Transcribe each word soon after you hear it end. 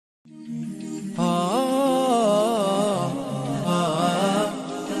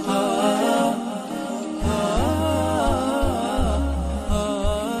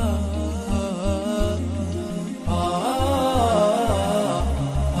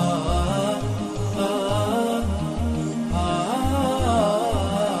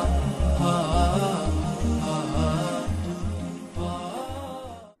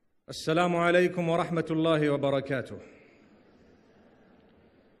السلام عليكم ورحمة الله وبركاته.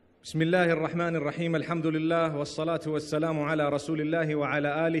 بسم الله الرحمن الرحيم. الحمد لله والصلاة والسلام على رسول الله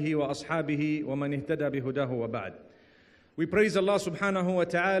وعلى آله وأصحابه ومن اهتدى بهداه وبعد. We praise Allah subhanahu wa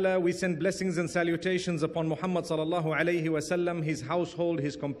ta'ala. We send blessings and salutations upon Muhammad sallallahu alayhi wa sallam, his household,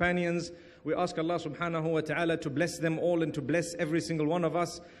 his companions. We ask Allah subhanahu wa ta'ala to bless them all and to bless every single one of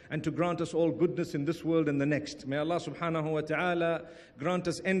us and to grant us all goodness in this world and the next. May Allah subhanahu wa ta'ala grant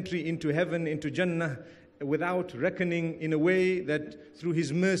us entry into heaven, into Jannah, without reckoning, in a way that through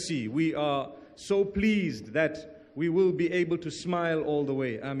His mercy we are so pleased that we will be able to smile all the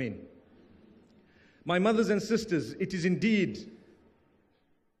way. Ameen. My mothers and sisters, it is indeed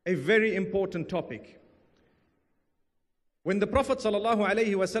a very important topic. When the Prophet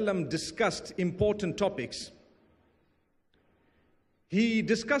ﷺ discussed important topics, he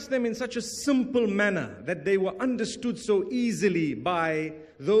discussed them in such a simple manner that they were understood so easily by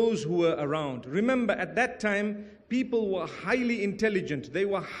those who were around. Remember, at that time, people were highly intelligent, they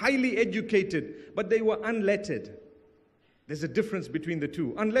were highly educated, but they were unlettered. There's a difference between the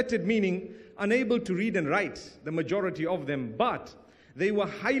two. Unlettered meaning unable to read and write, the majority of them, but they were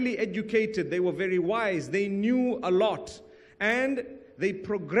highly educated, they were very wise, they knew a lot, and they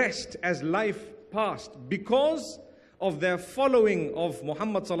progressed as life passed because of their following of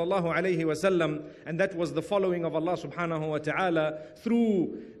Muhammad sallallahu alayhi wa sallam, and that was the following of Allah subhanahu wa ta'ala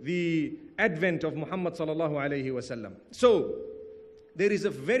through the advent of Muhammad sallallahu alayhi wa sallam. So, there is a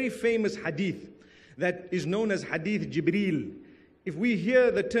very famous hadith that is known as Hadith Jibreel. If we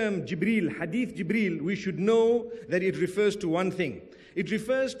hear the term Jibreel, Hadith Jibreel, we should know that it refers to one thing. It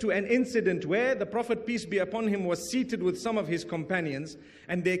refers to an incident where the Prophet, peace be upon him, was seated with some of his companions,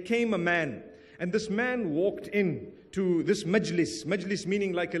 and there came a man. And this man walked in to this majlis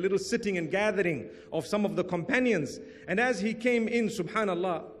meaning like a little sitting and gathering of some of the companions. And as he came in,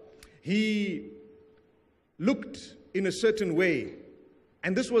 subhanallah, he looked in a certain way.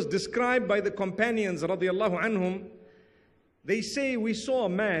 And this was described by the companions, radiyallahu anhum. They say, we saw a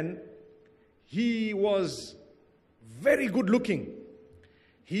man, he was very good looking.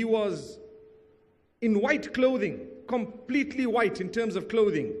 He was in white clothing, completely white in terms of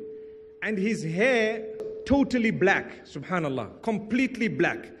clothing. And his hair totally black, subhanallah, completely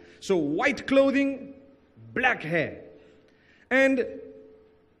black. So white clothing, black hair. And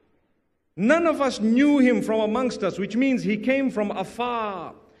none of us knew him from amongst us, which means he came from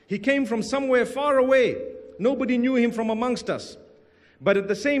afar. He came from somewhere far away. Nobody knew him from amongst us. But at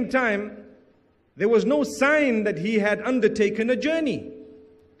the same time, there was no sign that he had undertaken a journey.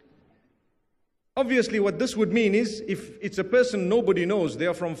 Obviously, what this would mean is, if it's a person nobody knows, they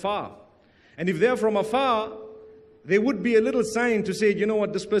are from far. And if they're from afar, there would be a little sign to say, you know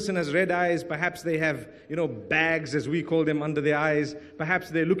what, this person has red eyes, perhaps they have, bags as we call them under their eyes, perhaps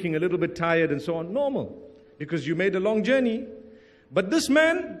they're looking a little bit tired and so on. Normal, because you made a long journey. But this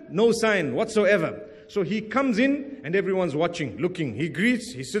man, no sign whatsoever. So he comes in and everyone's watching, looking. He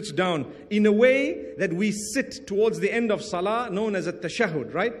greets, he sits down in a way that we sit towards the end of salah, known as a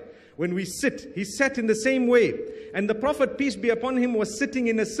tashahhud, right? When we sit, he sat in the same way. And the Prophet, peace be upon him, was sitting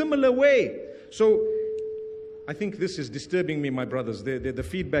in a similar way. So, I think this is disturbing me, my brothers. The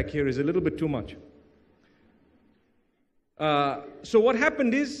feedback here is a little bit too much. So what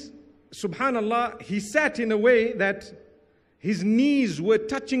happened is, subhanallah, he sat in a way that his knees were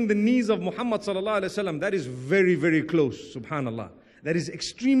touching the knees of Muhammad sallallahu alaihi wasallam. That is very, very close, subhanallah. That is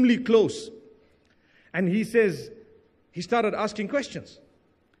extremely close. And he says, he started asking questions.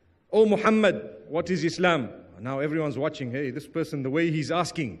 Oh Muhammad, what is Islam? Now everyone's watching. Hey, this person, the way he's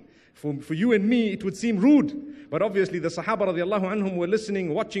asking. For you and me, it would seem rude. But obviously the Sahaba radiallahu anhum were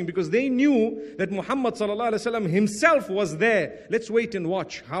listening, watching, because they knew that Muhammad sallallahu alaihi wasallam himself was there. Let's wait and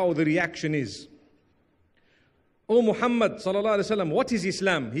watch how the reaction is. Oh Muhammad sallallahu alaihi wasallam, what is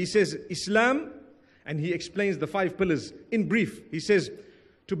Islam? He says, Islam, and he explains the 5 pillars in brief. He says,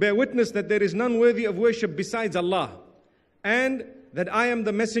 to bear witness that there is none worthy of worship besides Allah, and that I am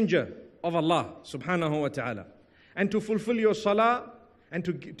the messenger of Allah subhanahu wa ta'ala, and to fulfill your salah, and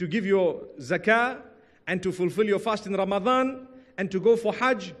to give your zakah, and to fulfill your fast in Ramadan, and to go for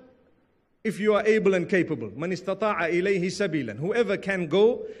Hajj if you are able and capable. Man istata'a ilayhi sabilan. Whoever can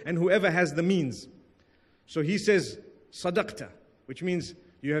go and whoever has the means. So he says, sadaqta, which means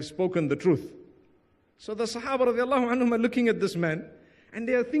you have spoken the truth. So the Sahaba radiallahu anhum are looking at this man and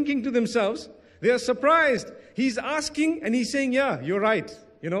they are thinking to themselves, they are surprised. He's asking and he's saying, yeah, you're right.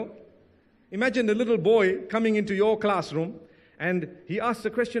 Imagine a little boy coming into your classroom and he asks the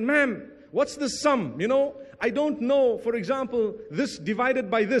question, ma'am, what's the sum? I don't know, for example, this divided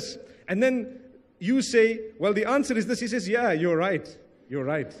by this. And then you say, well, the answer is this. He says, yeah, you're right. You're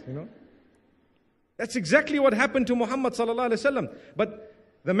right, you know. That's exactly what happened to Muhammad sallallahu alaihi wasallam. But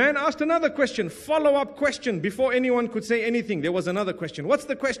the man asked another question, follow-up question, before anyone could say anything. There was another question. What's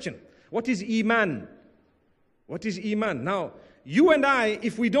the question? What is Iman? What is Iman? Now, you and I,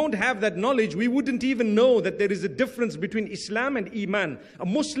 if we don't have that knowledge, we wouldn't even know that there is a difference between Islam and Iman. A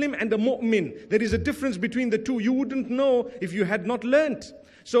Muslim and a Mu'min. There is a difference between the two. You wouldn't know if you had not learnt.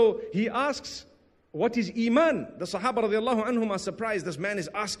 So he asks, what is Iman? The Sahaba radiallahu anhum are surprised. This man is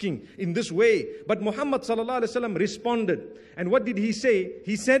asking in this way. But Muhammad sallallahu alaihi wasallam responded. And what did he say?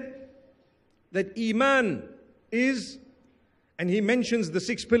 He said that Iman is, and he mentions the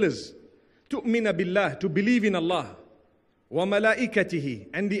 6 pillars. Tu'mina billah, to believe in Allah. Wa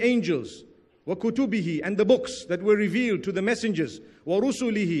malaikatihi, and the angels. Wa kutubihi, and the books that were revealed to the messengers. Wa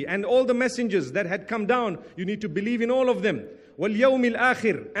rusulihi, and all the messengers that had come down. You need to believe in all of them. Wal yawmil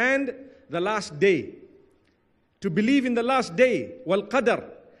akhir, and the last day. To believe in the last day. Wal qadar,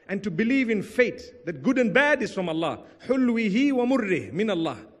 and to believe in fate. That good and bad is from Allah. Hulwihi wa murrih, min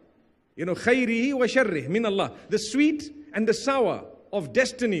Allah. You know, khayrihi wa sharrih, min Allah. The sweet and the sour of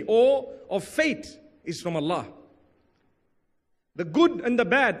destiny or of fate is from Allah. The good and the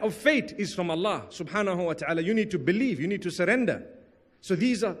bad of fate is from Allah subhanahu wa ta'ala. You need to believe, you need to surrender. So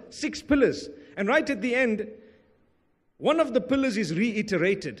these are 6 pillars. And right at the end, one of the pillars is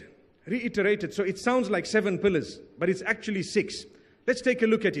reiterated. Reiterated. So it sounds like 7 pillars, but it's actually 6. Let's take a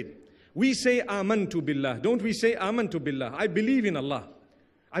look at it. We say amantu billah. Don't we say amantu billah? I believe in Allah.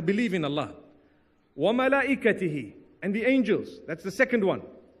 I believe in Allah. Wa malaikatihi, and the angels. That's the second one.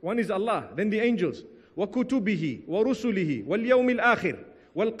 One is Allah, then the angels. Wa kutubihi, wa rusulihi, wal yawmil akhir,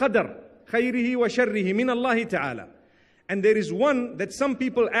 wal qadar, khayrihi wa sharrihi min Allah ta'ala. And there is one that some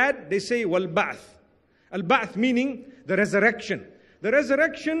people add, they say wal ba'th. Al ba'th meaning the resurrection. The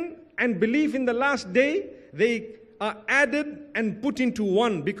resurrection and belief in the last day, they are added and put into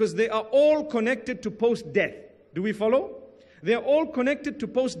one because they are all connected to post-death. Do we follow? They are all connected to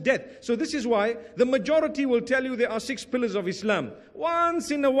post-death. So this is why the majority will tell you there are 6 pillars of Islam.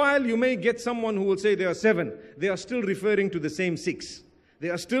 Once in a while you may get someone who will say there are 7. They are still referring to the same 6. They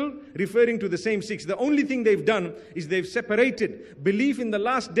are still referring to the same 6. The only thing they've done is they've separated belief in the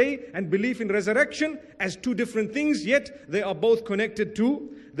last day and belief in resurrection as 2 different things, yet they are both connected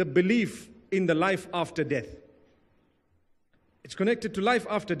to the belief in the life after death. It's connected to life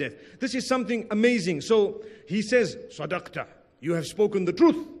after death. This is something amazing. So he says, Sadaqta, you have spoken the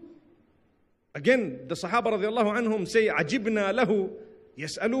truth. Again, the Sahaba radiallahu anhum say, Ajibna lahu,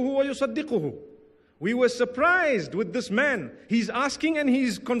 yas'aluhu wa yusaddiquhu. We were surprised with this man. He's asking and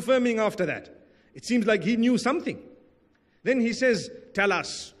he's confirming after that. It seems like he knew something. Then he says, tell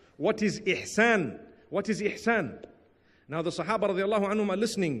us, what is ihsan? What is ihsan? Now the Sahaba radiallahu anhum are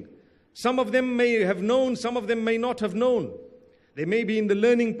listening. Some of them may have known, some of them may not have known. They may be in the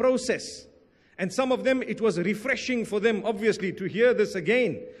learning process. And some of them, it was refreshing for them, obviously, to hear this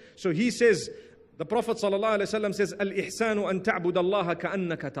again. So he says, the Prophet ﷺ says, Al-ihsanu an ta'bud Allah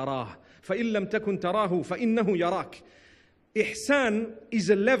ka'annaka tarah. فَإِن لَمْ تَكُنْ تَرَاهُ فَإِنَّهُ يَرَاكَ. Ihsan is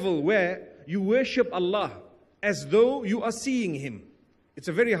a level where you worship Allah as though you are seeing Him. It's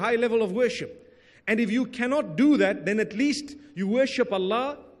a very high level of worship. And if you cannot do that, then at least you worship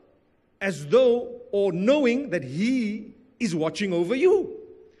Allah as though, or knowing that He is watching over you.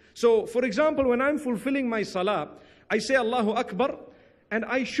 So, for example, when I'm fulfilling my salah, I say Allahu Akbar, and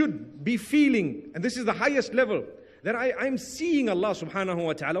I should be feeling, and this is the highest level, that I'm seeing Allah subhanahu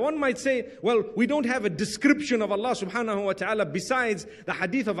wa ta'ala. One might say, well, we don't have a description of Allah subhanahu wa ta'ala besides the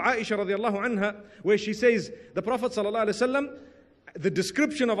hadith of Aisha radiallahu anha, where she says, the Prophet sallallahu alaihi wasallam, the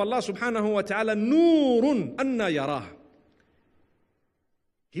description of Allah subhanahu wa ta'ala, Nurun anna yarah.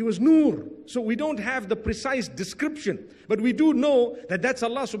 He was Nur. So we don't have the precise description, but we do know that that's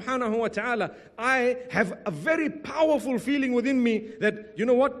Allah subhanahu wa ta'ala. I have a very powerful feeling within me that, you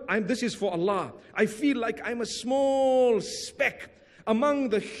know what, this is for Allah. I feel like I'm a small speck among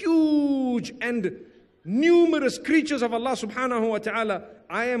the huge and numerous creatures of Allah subhanahu wa ta'ala.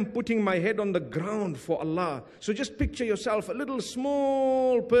 I am putting my head on the ground for Allah. So just picture yourself, a little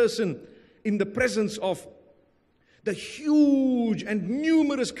small person in the presence of the huge and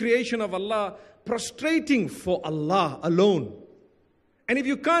numerous creation of Allah, prostrating for Allah alone. And if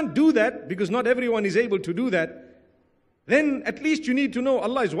you can't do that, because not everyone is able to do that, then at least you need to know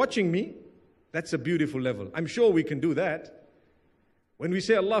Allah is watching me. That's a beautiful level. I'm sure we can do that. When we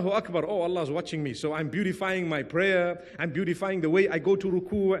say Allahu Akbar, oh, Allah is watching me. So I'm beautifying my prayer. I'm beautifying the way I go to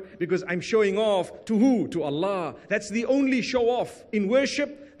ruku' because I'm showing off to who? To Allah. That's the only show off in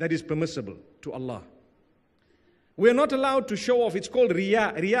worship that is permissible, to Allah. We're not allowed to show off. It's called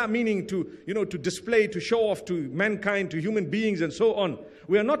riya. Riya meaning to, to display, to show off to mankind, to human beings and so on.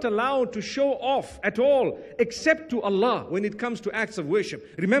 We are not allowed to show off at all, except to Allah when it comes to acts of worship.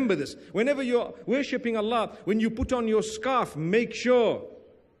 Remember this. Whenever you're worshipping Allah, when you put on your scarf, make sure,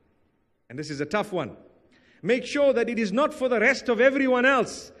 and this is a tough one, make sure that it is not for the rest of everyone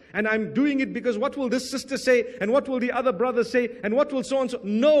else. And I'm doing it because what will this sister say? And what will the other brother say? And what will so and so?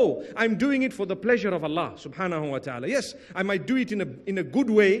 No, I'm doing it for the pleasure of Allah subhanahu wa ta'ala. Yes, I might do it in a good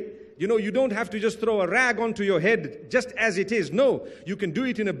way. You don't have to just throw a rag onto your head just as it is. No, you can do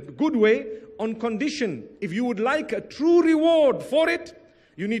it in a good way on condition. If you would like a true reward for it,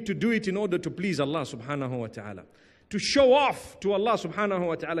 you need to do it in order to please Allah subhanahu wa ta'ala. To show off to Allah subhanahu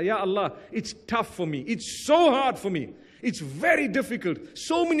wa ta'ala. Ya Allah, it's tough for me. It's so hard for me. It's very difficult.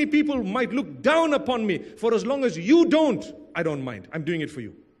 So many people might look down upon me. For as long as you don't, I don't mind. I'm doing it for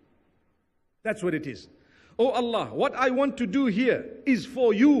you. That's what it is. Oh Allah, what I want to do here is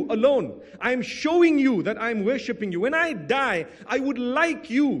for you alone. I'm showing you that I'm worshipping you. When I die, I would like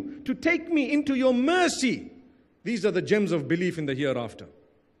you to take me into your mercy. These are the gems of belief in the hereafter.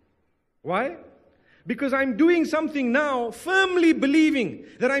 Why? Because I'm doing something now, firmly believing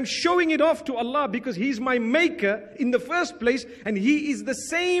that I'm showing it off to Allah because He's my maker in the first place, and He is the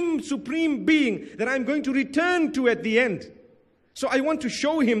same supreme being that I'm going to return to at the end. So I want to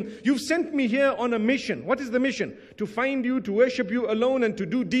show Him, you've sent me here on a mission. What is the mission? To find you, to worship you alone, and to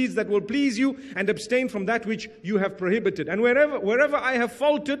do deeds that will please you, and abstain from that which you have prohibited. And wherever I have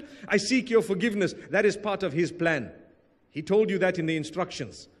faltered, I seek your forgiveness. That is part of His plan. He told you that in the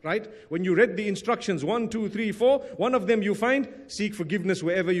instructions, right? When you read the instructions, 1, 2, 3, 4, one of them you find, seek forgiveness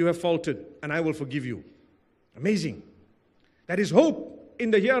wherever you have faltered, and I will forgive you. Amazing. That is hope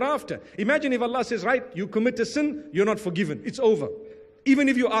in the hereafter. Imagine if Allah says, right, you commit a sin, you're not forgiven. It's over. Even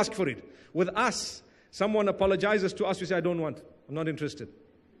if you ask for it. With us, someone apologizes to us, we say, I don't want. I'm not interested.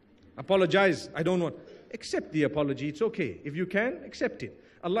 Apologize, I don't want. Accept the apology, it's okay. If you can, accept it.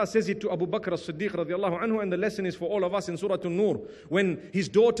 Allah says it to Abu Bakr as-Siddiq radiallahu anhu, and the lesson is for all of us in Surah An-Nur. When his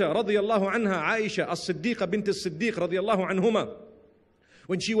daughter radiallahu anha, Aisha as-Siddiqa bint as-Siddiq radiallahu anhuma,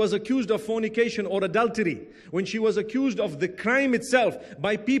 when she was accused of fornication or adultery, when she was accused of the crime itself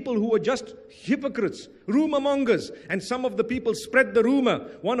by people who were just hypocrites, rumor mongers, and some of the people spread the rumor.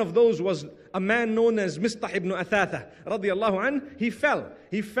 One of those was a man known as Mistah ibn Athatha radiallahu anh. He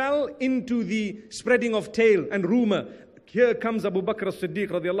fell into the spreading of tale and rumor. Here comes Abu Bakr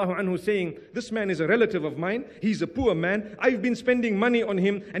as-Siddiq radiallahu anhu saying, this man is a relative of mine, he's a poor man, I've been spending money on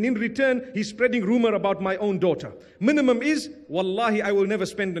him, and in return, he's spreading rumor about my own daughter. Minimum is, wallahi, I will never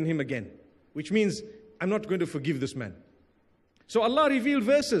spend on him again. Which means, I'm not going to forgive this man. So Allah revealed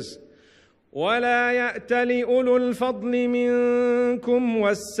verses. وَلَا يَأْتَلِ أُولُو الْفَضْلِ مِنْكُمْ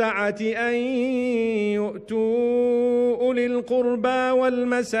وَالسَّعَةِ أَنْ يُؤْتُوا أُولِي الْقُرْبَى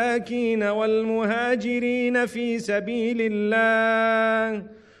وَالْمَسَاكِينَ وَالْمُهَاجِرِينَ فِي سَبِيلِ اللَّهِ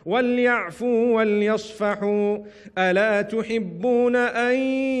وَلْيَعْفُوا وَلْيَصْفَحُوا أَلَا تُحِبُّونَ أَنْ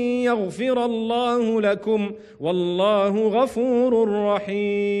يَغْفِرَ اللَّهُ لَكُمْ وَاللَّهُ غَفُورٌ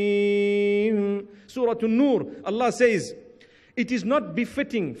رَحِيمٌ. Surah An-Nur, Allah says, it is not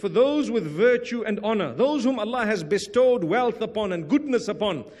befitting for those with virtue and honor, those whom Allah has bestowed wealth upon and goodness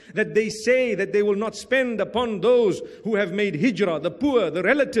upon, that they say that they will not spend upon those who have made hijrah, the poor, the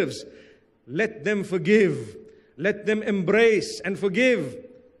relatives. Let them forgive. Let them embrace and forgive.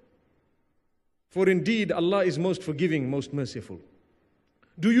 For indeed, Allah is most forgiving, most merciful.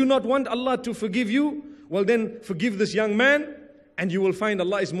 Do you not want Allah to forgive you? Well then, forgive this young man, and you will find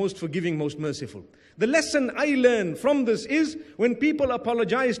Allah is most forgiving, most merciful. The lesson I learn from this is, when people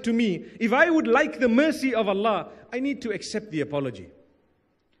apologize to me, if I would like the mercy of Allah, I need to accept the apology.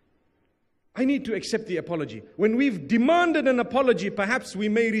 I need to accept the apology. When we've demanded an apology, perhaps we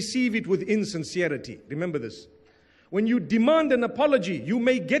may receive it with insincerity. Remember this. When you demand an apology, you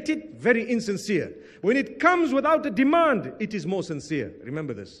may get it very insincere. When it comes without a demand, it is more sincere.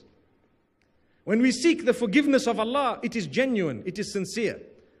 Remember this. When we seek the forgiveness of Allah, it is genuine, it is sincere.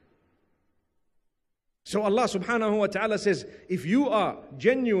 So Allah subhanahu wa ta'ala says, if you are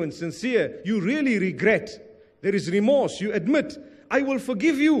genuine, sincere, you really regret, there is remorse, you admit, I will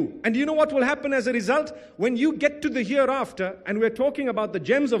forgive you. And you know what will happen as a result? When you get to the hereafter, and we're talking about the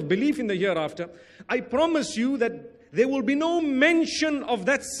gems of belief in the hereafter, I promise you that there will be no mention of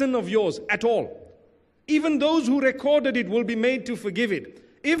that sin of yours at all. Even those who recorded it will be made to forgive it,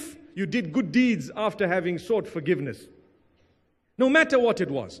 if you did good deeds after having sought forgiveness. No matter what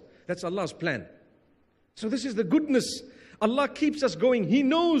it was. That's Allah's plan. So this is the goodness. Allah keeps us going. He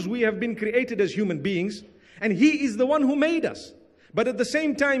knows we have been created as human beings, and He is the one who made us. But at the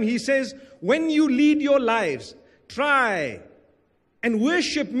same time, He says, when you lead your lives, try and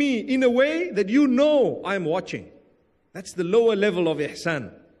worship me in a way that you know I'm watching. That's the lower level of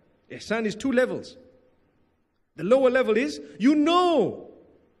ihsan. Ihsan is 2 levels. The lower level is, you know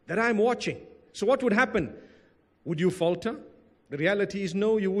that I'm watching. So what would happen? Would you falter? The reality is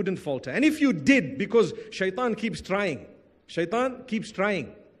no, you wouldn't falter. And if you did, because shaitan keeps trying. Shaitan keeps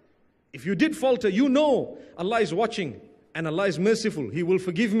trying. If you did falter, you know Allah is watching and Allah is merciful. He will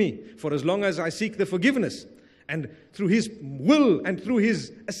forgive me for as long as I seek the forgiveness. And through His will and through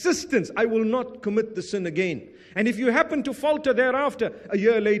His assistance, I will not commit the sin again. And if you happen to falter thereafter, a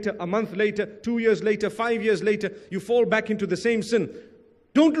year later, a month later, 2 years later, 5 years later, you fall back into the same sin.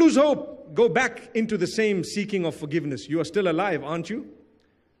 Don't lose hope. Go back into the same seeking of forgiveness. You are still alive, aren't you?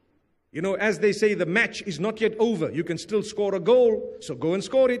 You know, as they say, the match is not yet over. You can still score a goal, so go and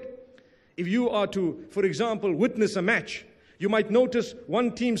score it. If you are to, for example, witness a match, you might notice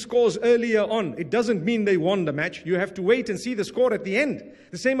one team scores earlier on. It doesn't mean they won the match. You have to wait and see the score at the end.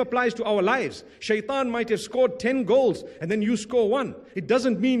 The same applies to our lives. Shaitan might have scored 10 goals and then you score 1. It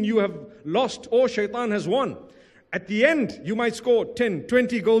doesn't mean you have lost or shaitan has won. At the end, you might score 10,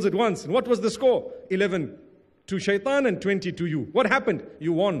 20 goals at once. And what was the score? 11 to shaitan and 20 to you. What happened?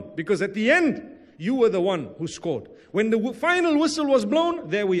 You won. Because at the end, you were the one who scored. When the final whistle was blown,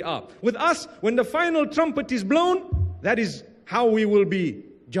 there we are. With us, when the final trumpet is blown, that is how we will be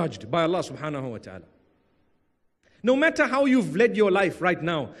judged by Allah subhanahu wa ta'ala. No matter how you've led your life right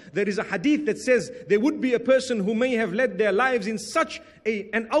now, there is a hadith that says there would be a person who may have led their lives in such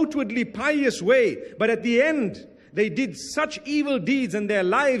an outwardly pious way, but at the end, they did such evil deeds and their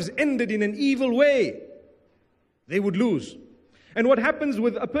lives ended in an evil way. They would lose. And what happens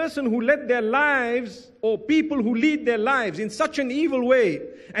with a person who led their lives, or people who lead their lives in such an evil way,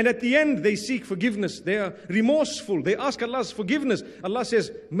 and at the end they seek forgiveness, they are remorseful, they ask Allah's forgiveness, Allah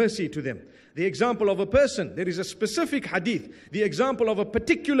says mercy to them. The example of a person, there is a specific hadith, the example of a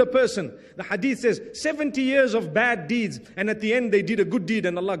particular person, the hadith says 70 years of bad deeds, and at the end they did a good deed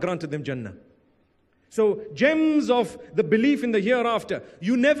and Allah granted them Jannah. So, gems of the belief in the hereafter.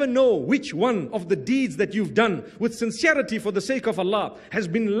 You never know which one of the deeds that you've done with sincerity for the sake of Allah has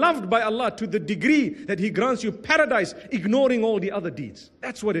been loved by Allah to the degree that He grants you paradise, ignoring all the other deeds.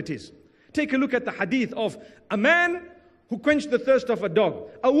 That's what it is. Take a look at the hadith of a man who quenched the thirst of a dog,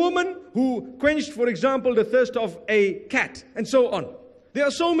 a woman who quenched, for example, the thirst of a cat, and so on. There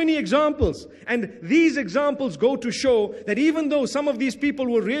are so many examples, and these examples go to show that even though some of these people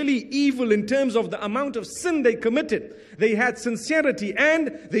were really evil in terms of the amount of sin they committed, they had sincerity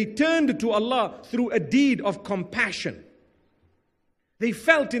and they turned to Allah through a deed of compassion. They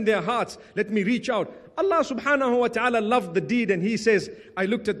felt in their hearts, let me reach out. Allah subhanahu wa ta'ala loved the deed and He says, I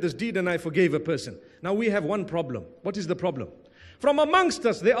looked at this deed and I forgave a person. Now we have one problem. What is the problem? From amongst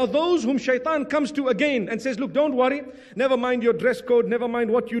us, there are those whom shaitan comes to again and says, look, don't worry. Never mind your dress code. Never mind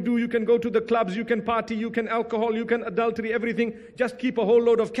what you do. You can go to the clubs. You can party. You can alcohol. You can adultery, everything. Just keep a whole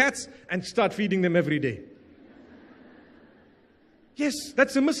load of cats and start feeding them every day. Yes,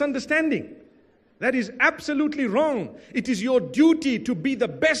 that's a misunderstanding. That is absolutely wrong. It is your duty to be the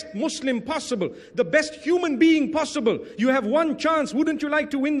best Muslim possible, the best human being possible. You have one chance. Wouldn't you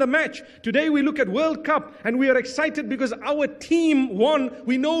like to win the match? Today we look at World Cup and we are excited because our team won.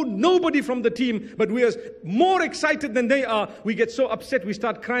 We know nobody from the team, but we are more excited than they are. We get so upset we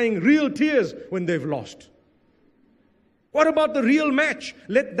start crying real tears when they've lost. What about the real match?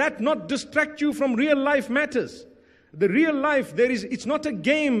 Let that not distract you from real life matters. The real life, it's not a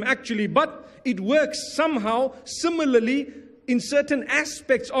game actually, but it works somehow similarly in certain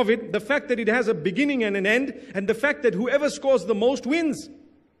aspects of it. The fact that it has a beginning and an end, and the fact that whoever scores the most wins.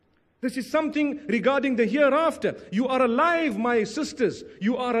 This is something regarding the hereafter. You are alive, my sisters.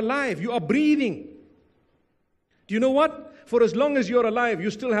 You are alive. You are breathing. Do you know what? For as long as you're alive,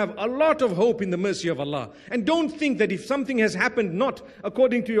 you still have a lot of hope in the mercy of Allah. And don't think that if something has happened not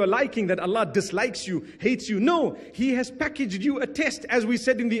according to your liking, that Allah dislikes you, hates you. No, He has packaged you a test, as we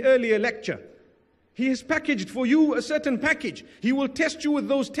said in the earlier lecture. He has packaged for you a certain package. He will test you with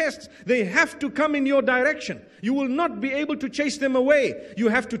those tests. They have to come in your direction. You will not be able to chase them away. You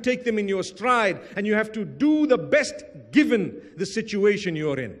have to take them in your stride, and you have to do the best given the situation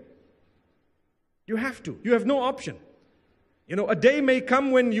you're in. You have to. You have no option. You know, a day may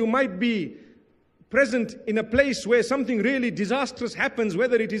come when you might be present in a place where something really disastrous happens,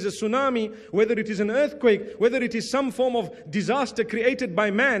 whether it is a tsunami, whether it is an earthquake, whether it is some form of disaster created by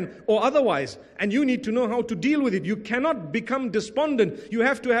man or otherwise, and you need to know how to deal with it. You cannot become despondent. You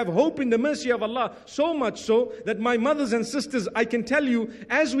have to have hope in the mercy of Allah, so much so that my mothers and sisters, I can tell you,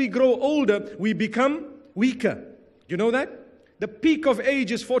 as we grow older, we become weaker. You know that? The peak of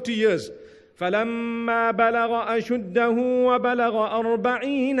age is 40 years. فَلَمَّا بَلَغَ أَشُدَّهُ وَبَلَغَ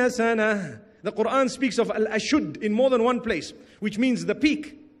أَرْبَعِينَ سَنَةً. The Quran speaks of al-ashud in more than one place, which means the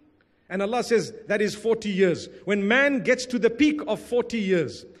peak. And Allah says that is 40 years. When man gets to the peak of 40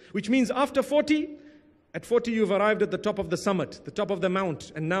 years, which means after 40, at 40 you've arrived at the top of the summit, the top of the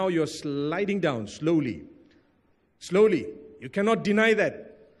mount, and now you're sliding down slowly. Slowly. You cannot deny that.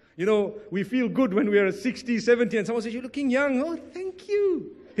 You know, we feel good when we are 60, 70, and someone says, you're looking young. Oh, thank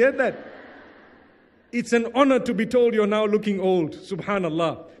you. Hear that? It's an honor to be told you're now looking old.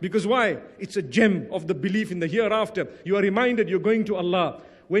 Subhanallah. Because why? It's a gem of the belief in the hereafter. You are reminded you're going to Allah.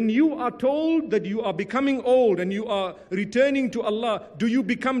 When you are told that you are becoming old and you are returning to Allah, do you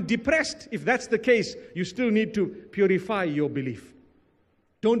become depressed? If that's the case, you still need to purify your belief.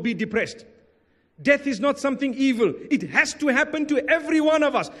 Don't be depressed. Death is not something evil. It has to happen to every one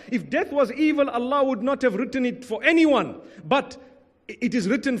of us. If death was evil, Allah would not have written it for anyone. But it is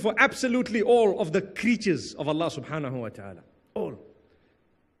written for absolutely all of the creatures of Allah subhanahu wa ta'ala. All.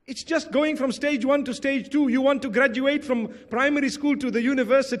 It's just going from stage 1 to stage 2. You want to graduate from primary school to the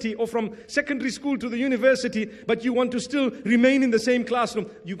university or from secondary school to the university, but you want to still remain in the same classroom.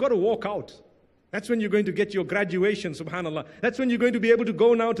 You've got to walk out. That's when you're going to get your graduation, subhanallah. That's when you're going to be able to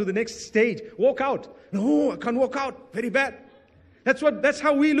go now to the next stage. Walk out. No, I can't walk out. Very bad. That's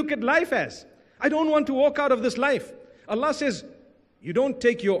how we look at life as. I don't want to walk out of this life. Allah says, you don't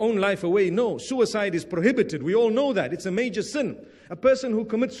take your own life away. No, suicide is prohibited. We all know that. It's a major sin. A person who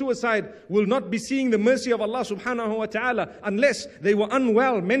commits suicide will not be seeing the mercy of Allah subhanahu wa ta'ala unless they were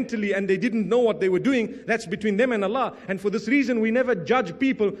unwell mentally and they didn't know what they were doing. That's between them and Allah. And for this reason, we never judge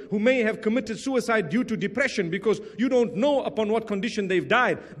people who may have committed suicide due to depression, because you don't know upon what condition they've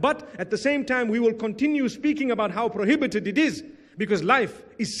died. But at the same time, we will continue speaking about how prohibited it is, because life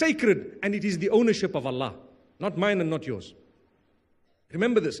is sacred and it is the ownership of Allah, not mine and not yours.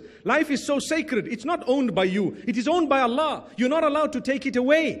 Remember this. Life is so sacred. It's not owned by you. It is owned by Allah. You're not allowed to take it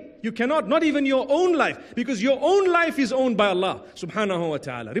away. You cannot, not even your own life, because your own life is owned by Allah subhanahu wa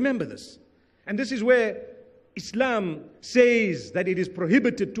ta'ala. Remember this. And this is where Islam says that it is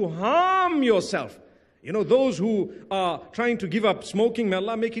prohibited to harm yourself. You know, those who are trying to give up smoking, may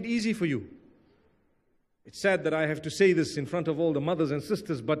Allah make it easy for you. It's sad that I have to say this in front of all the mothers and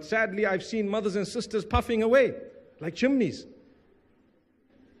sisters, but sadly I've seen mothers and sisters puffing away like chimneys.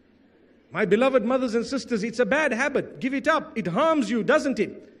 My beloved mothers and sisters, it's a bad habit. Give it up. It harms you, doesn't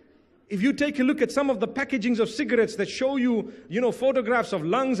it? If you take a look at some of the packagings of cigarettes that show you, photographs of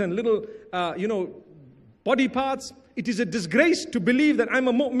lungs and little, body parts, it is a disgrace to believe that I'm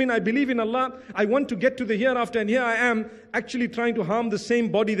a mu'min, I believe in Allah, I want to get to the hereafter, and here I am actually trying to harm the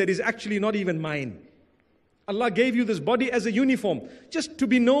same body that is actually not even mine. Allah gave you this body as a uniform, just to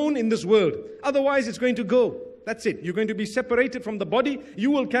be known in this world. Otherwise, it's going to go. That's it. You're going to be separated from the body.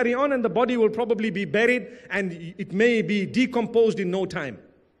 You will carry on and the body will probably be buried and it may be decomposed in no time.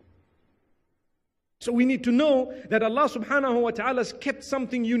 So we need to know that Allah subhanahu wa ta'ala has kept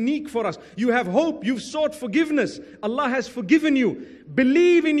something unique for us. You have hope. You've sought forgiveness. Allah has forgiven you.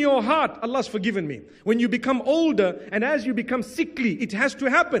 Believe in your heart, Allah's forgiven me. When you become older and as you become sickly, it has to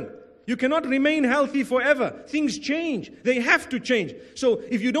happen. You cannot remain healthy forever. Things change. They have to change. So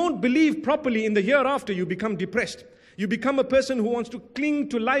if you don't believe properly in the hereafter, you become depressed. You become a person who wants to cling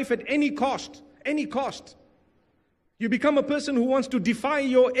to life at any cost. Any cost. You become a person who wants to defy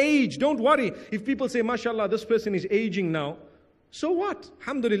your age. Don't worry. If people say, mashallah, this person is aging now. So what?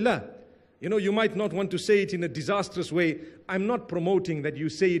 Alhamdulillah. You might not want to say it in a disastrous way. I'm not promoting that you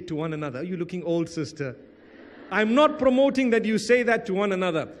say it to one another. Are you looking old, sister? I'm not promoting that you say that to one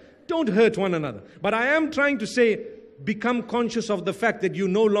another. Don't hurt one another. But I am trying to say, become conscious of the fact that you're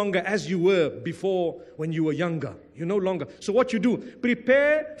no longer as you were before when you were younger. You're no longer. So what you do,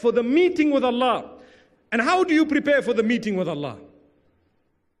 prepare for the meeting with Allah. And how do you prepare for the meeting with Allah?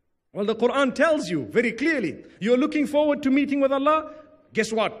 Well, the Quran tells you very clearly, you're looking forward to meeting with Allah.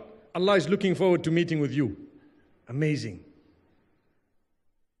 Guess what? Allah is looking forward to meeting with you. Amazing.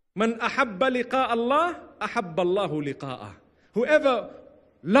 Man ahabba liqa Allah, ahabba Allahu liqa'ah. Whoever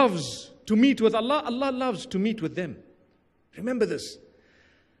loves to meet with Allah, Allah loves to meet with them. Remember this.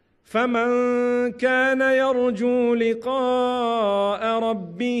 فَمَنْ كَانَ يَرْجُو لِقَاءَ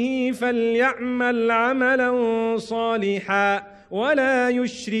رَبِّهِ فَلْيَعْمَلْ عَمَلًا صَالِحًا وَلَا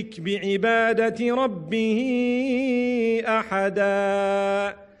يُشْرِكْ بِعِبَادَةِ رَبِّهِ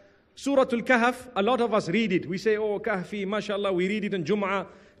أَحَدًا. Surah Al-Kahf, a lot of us read it. We say, oh, Kahfi, mashallah, we read it in Jum'ah.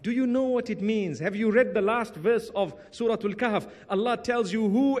 Do you know what it means? Have you read the last verse of Surah Al-Kahf? Allah tells you,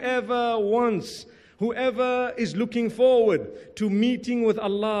 whoever wants, whoever is looking forward to meeting with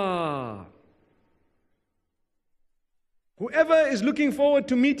Allah, Whoever is looking forward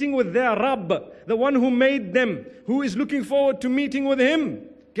to meeting with their Rabb, the one who made them, who is looking forward to meeting with Him,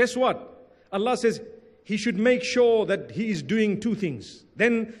 guess what? Allah says he should make sure that he is doing two things.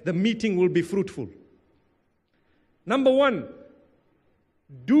 Then the meeting will be fruitful. Number one,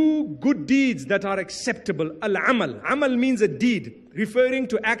 do good deeds that are acceptable. Al-amal. Amal means a deed, referring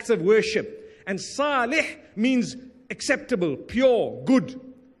to acts of worship. And salih means acceptable, pure, good.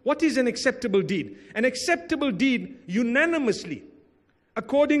 What is an acceptable deed? An acceptable deed, unanimously,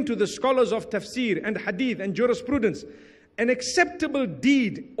 according to the scholars of tafsir and hadith and jurisprudence, an acceptable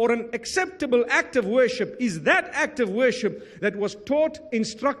deed or an acceptable act of worship is that act of worship that was taught,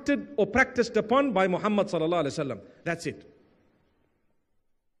 instructed or practiced upon by Muhammad sallallahu alaihi wasallam. That's it.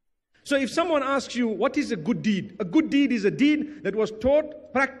 So if someone asks you, what is a good deed? A good deed is a deed that was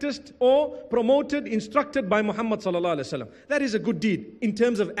taught, practiced or promoted, instructed by Muhammad sallallahu alaihi wasallam. That is a good deed in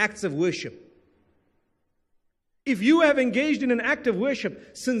terms of acts of worship. If you have engaged in an act of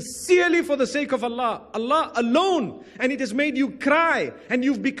worship sincerely for the sake of Allah, Allah alone, and it has made you cry and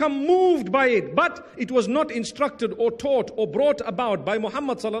you've become moved by it, but it was not instructed or taught or brought about by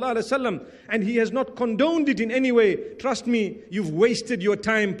Muhammad sallallahu alaihi wasallam, and he has not condoned it in any way, trust me, you've wasted your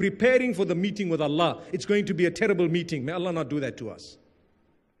time preparing for the meeting with Allah. It's going to be a terrible meeting. May Allah not do that to us.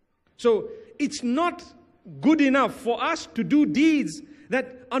 So it's not good enough for us to do deeds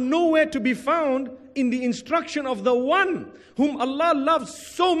that are nowhere to be found in the instruction of the one whom Allah loves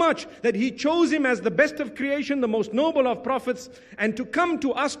so much that He chose him as the best of creation, the most noble of prophets, and to come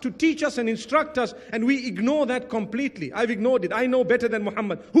to us to teach us and instruct us, and we ignore that completely. I've ignored it. I know better than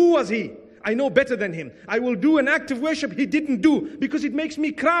Muhammad. Who was he? I know better than him. I will do an act of worship he didn't do because it makes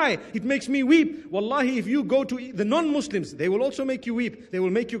me cry. It makes me weep. Wallahi, if you go to the non-Muslims, they will also make you weep. They will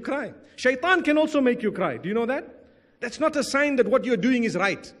make you cry. Shaitan can also make you cry. Do you know that? That's not a sign that what you're doing is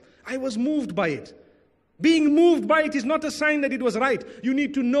right. I was moved by it. Being moved by it is not a sign that it was right. You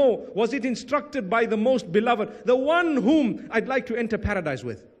need to know, was it instructed by the most beloved, the one whom I'd like to enter paradise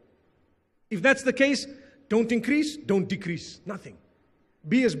with? If that's the case, don't increase, don't decrease, nothing.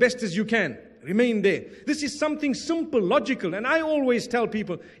 Be as best as you can. Remain there. This is something simple, logical. And I always tell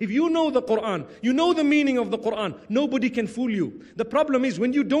people, if you know the Quran, you know the meaning of the Quran, nobody can fool you. The problem is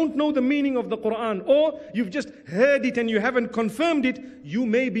when you don't know the meaning of the Quran, or you've just heard it and you haven't confirmed it, you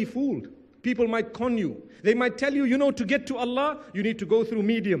may be fooled. People might con you. They might tell you, to get to Allah, you need to go through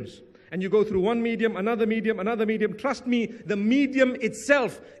mediums. And you go through one medium, another medium, another medium. Trust me, the medium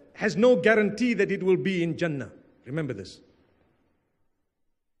itself has no guarantee that it will be in Jannah. Remember this.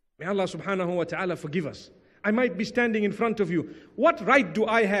 May Allah subhanahu wa ta'ala forgive us. I might be standing in front of you. What right do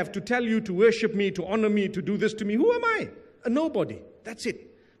I have to tell you to worship me, to honor me, to do this to me? Who am I? A nobody. That's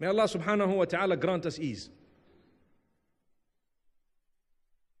it. May Allah subhanahu wa ta'ala grant us ease.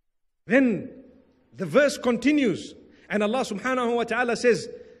 Then the verse continues, and Allah subhanahu wa ta'ala says,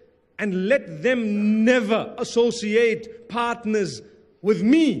 and let them never associate partners with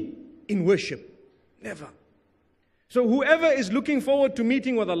me in worship. Never. So whoever is looking forward to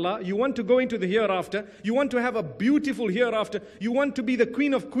meeting with Allah, you want to go into the hereafter, you want to have a beautiful hereafter, you want to be the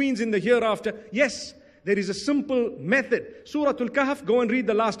queen of queens in the hereafter, yes, there is a simple method. Surah Al-Kahf, go and read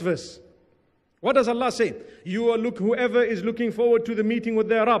the last verse. What does Allah say? Whoever is looking forward to the meeting with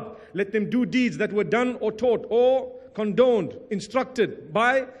their Rabb, let them do deeds that were done or taught or condoned, instructed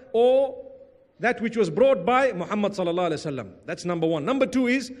by, or that which was brought by Muhammad sallallahu alaihi wasallam. That's number one. Number two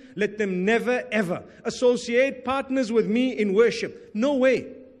is, let them never ever associate partners with me in worship. No way.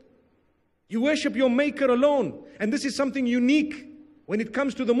 You worship your Maker alone. And this is something unique when it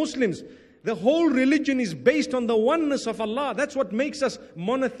comes to the Muslims. The whole religion is based on the oneness of Allah. That's what makes us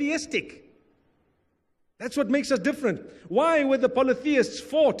monotheistic. That's what makes us different. Why were the polytheists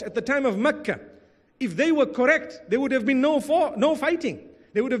fought at the time of Mecca? If they were correct, there would have been no fighting.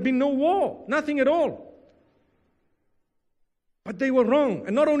 There would have been no war, nothing at all. But they were wrong,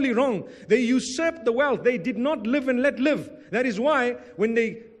 and not only wrong, they usurped the wealth. They did not live and let live. That is why when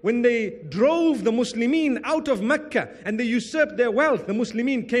they drove the Muslimin out of Mecca and they usurped their wealth, the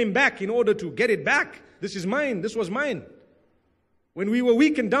Muslimin came back in order to get it back. This is mine, this was mine. When we were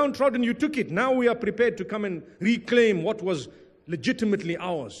weak and downtrodden, you took it. Now we are prepared to come and reclaim what was legitimately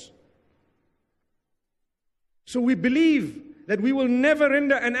ours. So we believe that we will never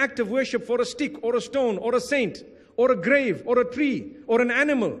render an act of worship for a stick or a stone or a saint or a grave or a tree or an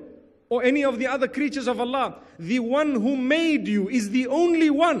animal or any of the other creatures of Allah. The one who made you is the only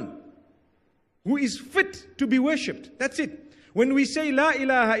one who is fit to be worshipped. That's it. When we say La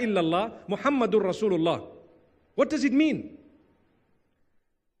ilaha illallah Muhammadur Rasulullah, what does it mean?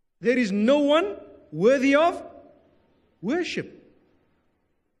 There is no one worthy of worship.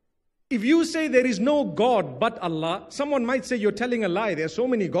 If you say there is no God but Allah, someone might say you're telling a lie. There are so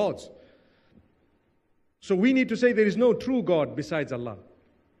many gods. So we need to say there is no true God besides Allah.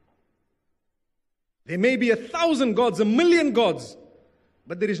 There may be 1,000 gods, 1,000,000 gods,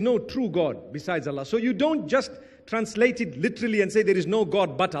 but there is no true God besides Allah. So you don't just translate it literally and say there is no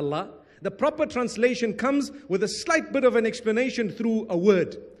God but Allah. The proper translation comes with a slight bit of an explanation through a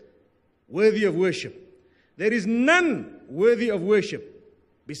word. Worthy of worship. There is none worthy of worship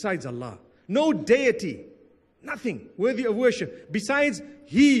besides Allah. No deity, nothing worthy of worship besides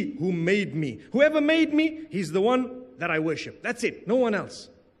He who made me. Whoever made me, He's the one that I worship. That's it, no one else.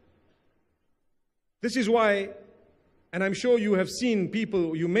 This is why, and I'm sure you have seen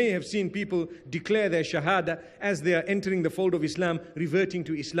people, you may have seen people declare their shahada as they are entering the fold of Islam, reverting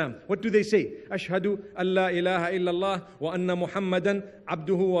to Islam. What do they say? Ashhadu an la ilaha illallah wa anna Muhammadan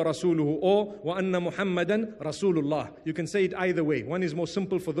abduhu wa rasuluhu, or wa anna Muhammadan rasulullah. You can say it either way. One is more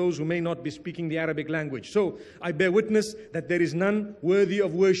simple for those who may not be speaking the Arabic language. So, I bear witness that there is none worthy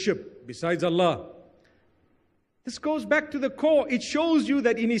of worship besides Allah. This goes back to the core. It shows you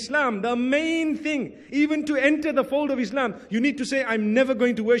that in Islam, the main thing, even to enter the fold of Islam, you need to say, I'm never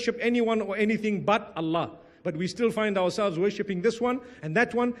going to worship anyone or anything but Allah. But we still find ourselves worshipping this one, and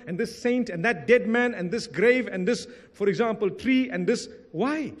this saint, and that dead man, and this grave, and this, for example, tree, and this.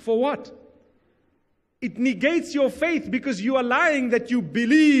 Why? For what? It negates your faith because you are lying that you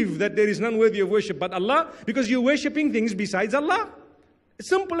believe that there is none worthy of worship but Allah, because you're worshipping things besides Allah. It's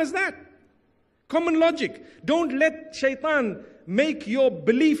simple as that. Common logic. Don't let shaitan make your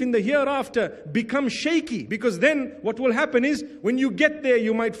belief in the hereafter become shaky, because then what will happen is when you get there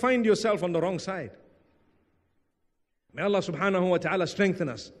you might find yourself on the wrong side. May Allah subhanahu wa ta'ala strengthen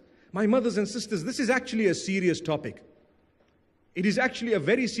us. My mothers and sisters, this is actually a serious topic. It is actually a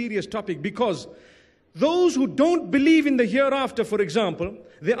very serious topic, because those who don't believe in the hereafter, for example,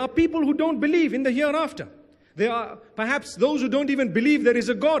 there are people who don't believe in the hereafter. There are perhaps those who don't even believe there is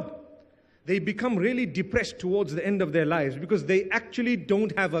a God. They become really depressed towards the end of their lives because they actually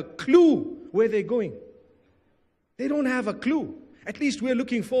don't have a clue where they're going. They don't have a clue. At least we're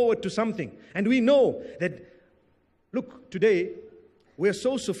looking forward to something. And we know that, look, today, we're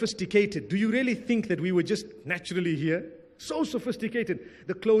so sophisticated. Do you really think that we were just naturally here? So sophisticated.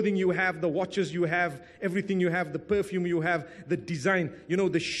 The clothing you have, the watches you have, everything you have, the perfume you have, the design,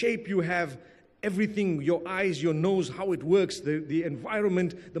 the shape you have, everything, your eyes, your nose, how it works, the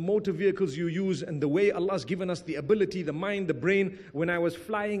environment, the motor vehicles you use, and the way Allah's given us the ability, the mind, the brain. When I was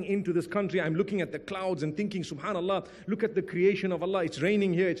flying into this country, I'm looking at the clouds and thinking, subhanallah, look at the creation of Allah. It's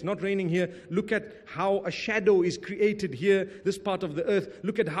raining here, it's not raining here. Look at how a shadow is created here, this part of the earth.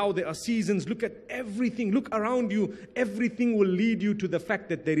 Look at how there are seasons. Look at everything. Look around you. Everything will lead you to the fact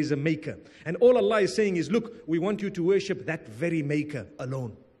that there is a maker. And all Allah is saying is, look, we want you to worship that very maker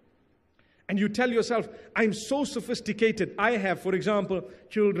alone. And you tell yourself, I'm so sophisticated. I have, for example,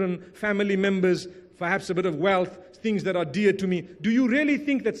 children, family members, perhaps a bit of wealth, things that are dear to me. Do you really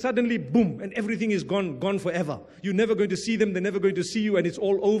think that suddenly, boom, and everything is gone forever? You're never going to see them, they're never going to see you, and it's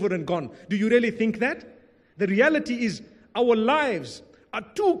all over and gone. Do you really think that? The reality is, our lives are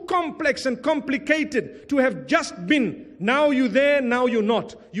too complex and complicated to have just been, now you're there, now you're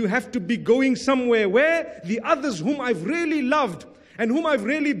not. You have to be going somewhere where the others whom I've really loved, and whom I've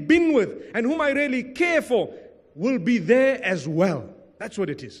really been with, and whom I really care for, will be there as well. That's what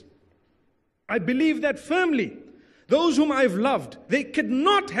it is. I believe that firmly. Those whom I've loved, they could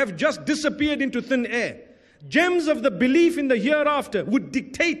not have just disappeared into thin air. Gems of the belief in the hereafter would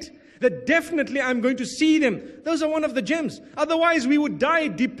dictate that definitely I'm going to see them. Those are one of the gems. Otherwise we would die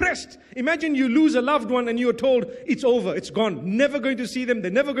depressed. Imagine you lose a loved one and you're told, it's over, it's gone. Never going to see them,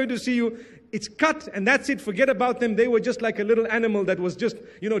 they're never going to see you. It's cut and that's it, forget about them. They were just like a little animal that was just,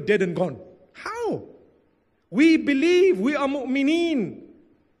 dead and gone. How? We believe, we are mu'mineen.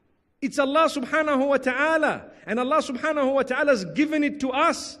 It's Allah subhanahu wa ta'ala. And Allah subhanahu wa ta'ala has given it to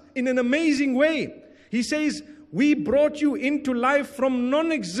us in an amazing way. He says, we brought you into life from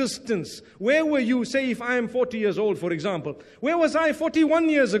non-existence. Where were you? Say if I am 40 years old, for example. Where was I 41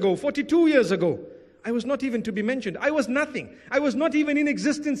 years ago, 42 years ago? I was not even to be mentioned. I was nothing. I was not even in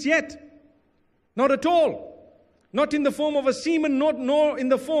existence yet. Not at all. Not in the form of a semen, nor in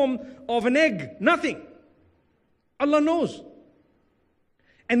the form of an egg. Nothing. Allah knows.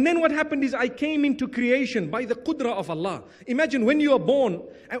 And then what happened is I came into creation by the qudra of Allah. Imagine when you are born,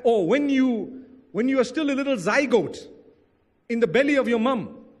 or when you are still a little zygote in the belly of your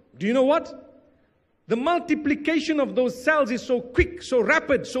mom. Do you know what? The multiplication of those cells is so quick, so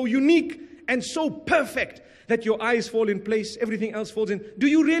rapid, so unique, and so perfect that your eyes fall in place, everything else falls in. Do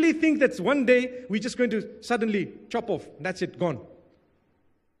you really think that one day we're just going to suddenly chop off, that's it, gone?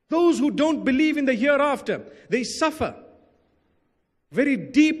 Those who don't believe in the hereafter, they suffer very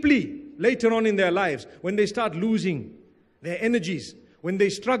deeply later on in their lives when they start losing their energies, when they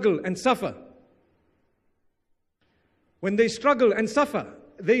struggle and suffer. When they struggle and suffer,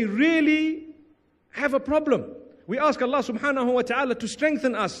 they really have a problem. We ask Allah subhanahu wa ta'ala to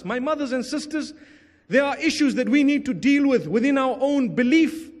strengthen us. My mothers and sisters, there are issues that we need to deal with within our own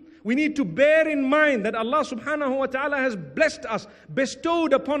belief. We need to bear in mind that Allah subhanahu wa ta'ala has blessed us,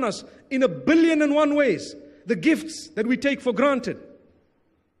 bestowed upon us in 1,000,000,001 ways, the gifts that we take for granted.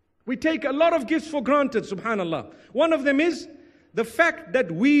 We take a lot of gifts for granted, subhanallah. One of them is the fact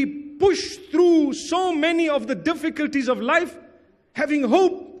that we push through so many of the difficulties of life, having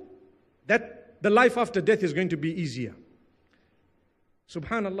hope that the life after death is going to be easier.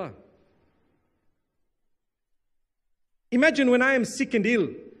 Subhanallah. Imagine when I am sick and ill,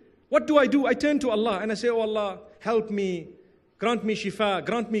 what do? I turn to Allah and I say, oh Allah, help me, grant me shifa,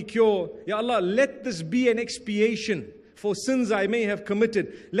 grant me cure. Ya Allah, let this be an expiation for sins I may have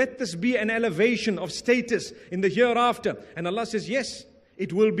committed. Let this be an elevation of status in the hereafter. And Allah says, yes,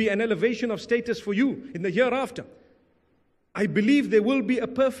 it will be an elevation of status for you in the hereafter. I believe there will be a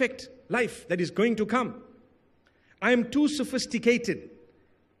perfect life that is going to come. I am too sophisticated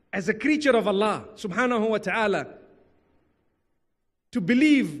as a creature of Allah subhanahu wa ta'ala to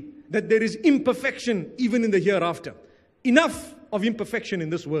believe that there is imperfection even in the hereafter. Enough of imperfection in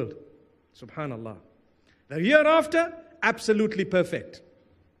this world. Subhanallah. The hereafter, absolutely perfect.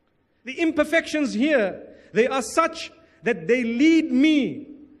 The imperfections here, they are such that they lead me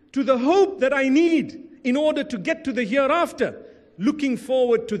to the hope that I need in order to get to the hereafter, looking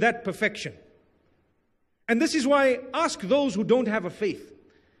forward to that perfection. And this is why ask those who don't have a faith.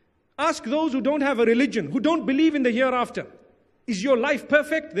 Ask those who don't have a religion, who don't believe in the hereafter. Is your life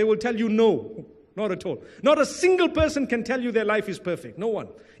perfect? They will tell you no, not at all. Not a single person can tell you their life is perfect. No one.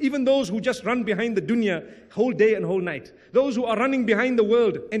 Even those who just run behind the dunya whole day and whole night. Those who are running behind the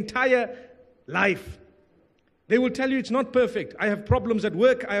world entire life. They will tell you it's not perfect. I have problems at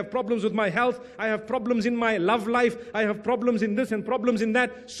work. I have problems with my health. I have problems in my love life. I have problems in this and problems in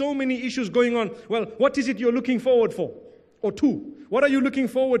that. So many issues going on. Well, what is it you're looking forward for? Or to? What are you looking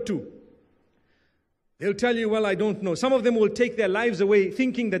forward to? They'll tell you, well, I don't know. Some of them will take their lives away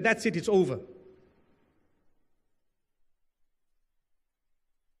thinking that that's it, it's over.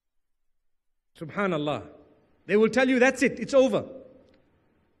 Subhanallah. They will tell you that's it, it's over.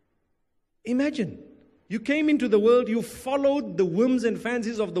 Imagine, you came into the world, you followed the whims and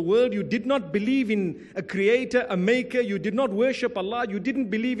fancies of the world, you did not believe in a creator, a maker, you did not worship Allah, you didn't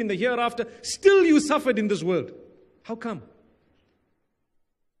believe in the hereafter, still you suffered in this world. How come?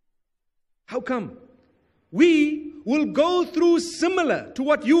 How come? We will go through similar to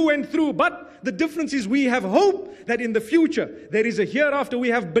what you went through, but the difference is we have hope that in the future there is a hereafter. We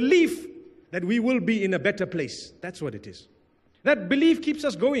have belief that we will be in a better place. That's what it is. That belief keeps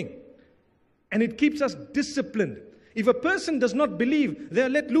us going and it keeps us disciplined. If a person does not believe, they are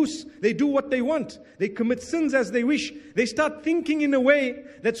let loose. They do what they want. They commit sins as they wish. They start thinking in a way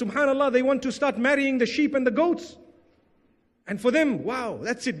that, subhanallah, they want to start marrying the sheep and the goats. And for them, wow,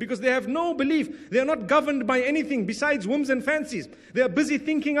 that's it, because they have no belief. They are not governed by anything besides whims and fancies. They are busy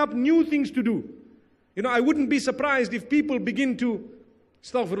thinking up new things to do. You know, I wouldn't be surprised if people begin to,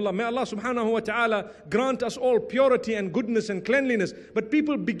 astaghfirullah, may Allah subhanahu wa ta'ala grant us all purity and goodness and cleanliness, but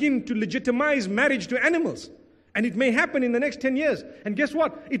people begin to legitimize marriage to animals. And it may happen in the next 10 years. And guess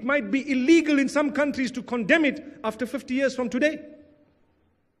what? It might be illegal in some countries to condemn it after 50 years from today.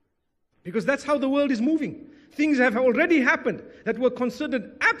 Because that's how the world is moving. Things have already happened that were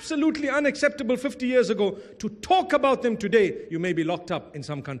considered absolutely unacceptable 50 years ago. To talk about them today, you may be locked up in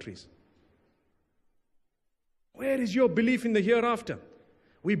some countries. Where is your belief in the hereafter?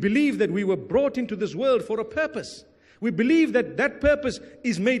 We believe that we were brought into this world for a purpose. We believe that that purpose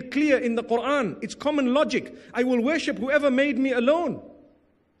is made clear in the Quran. It's common logic. I will worship whoever made me alone.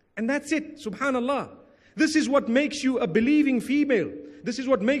 And that's it, subhanallah. This is what makes you a believing female. This is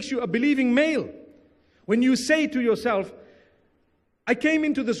what makes you a believing male. When you say to yourself, I came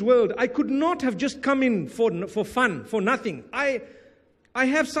into this world, I could not have just come in for fun, for nothing. I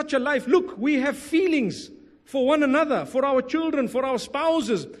have such a life. Look, we have feelings for one another, for our children, for our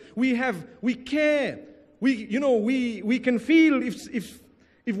spouses. We care. We can feel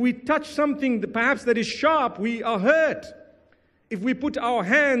if we touch something perhaps that is sharp, we are hurt. If we put our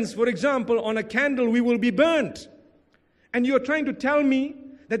hands, for example, on a candle, we will be burnt. And you're trying to tell me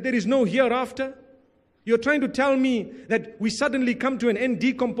that there is no hereafter? You're trying to tell me that we suddenly come to an end,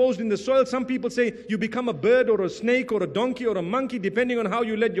 decomposed in the soil. Some people say you become a bird or a snake or a donkey or a monkey, depending on how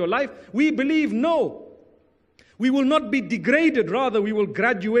you led your life. We believe no. We will not be degraded, rather we will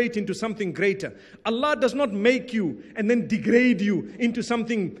graduate into something greater. Allah does not make you and then degrade you into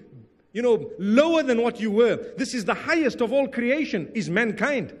something, lower than what you were. This is the highest of all creation, is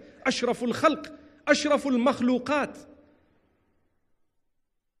mankind. Ashraful khalq, ashraful makhluqat.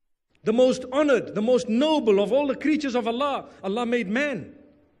 The most honored, the most noble of all the creatures of Allah. Allah made man.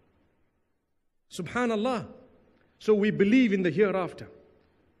 Subhanallah. So we believe in the hereafter.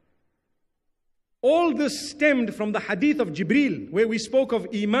 All this stemmed from the hadith of Jibreel, where we spoke of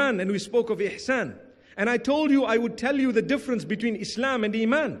Iman and we spoke of Ihsan. And I told you I would tell you the difference between Islam and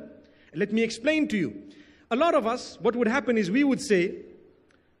Iman. Let me explain to you. A lot of us, what would happen is we would say,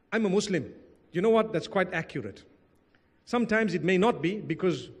 I'm a Muslim. You know what? That's quite accurate. Sometimes it may not be,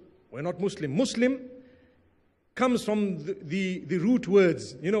 because we're not Muslim. Muslim comes from the root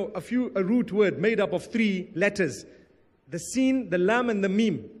words. A root word made up of 3 letters. The Sin, the Lam and the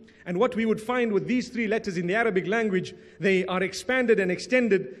Mim. And what we would find with these 3 letters in the Arabic language, they are expanded and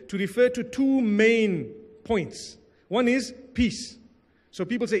extended to refer to 2 main points. One is peace. So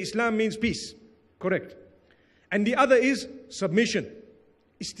people say Islam means peace. Correct. And the other is submission.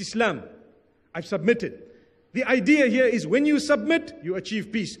 Istislam. I've submitted. The idea here is when you submit, you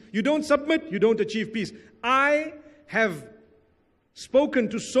achieve peace. You don't submit, you don't achieve peace. I have spoken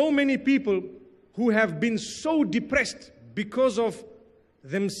to so many people who have been so depressed because of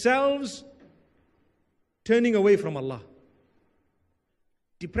themselves turning away from Allah.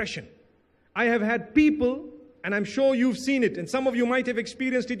 Depression. I have had people, and I'm sure you've seen it, and some of you might have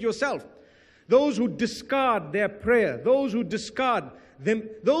experienced it yourself. Those who discard their prayer, those who discard them,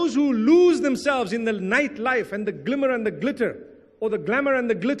 those who lose themselves in the night life and the glimmer and the glitter, or the glamour and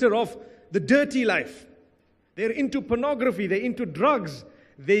the glitter of the dirty life. They're into pornography, they're into drugs,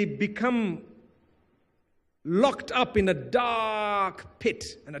 they become locked up in a dark pit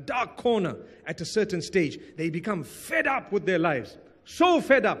and a dark corner at a certain stage. They become fed up with their lives. So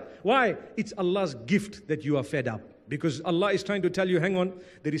fed up. Why? It's Allah's gift that you are fed up. Because Allah is trying to tell you, hang on,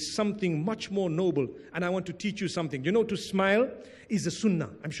 there is something much more noble, and I want to teach you something. To smile is a sunnah.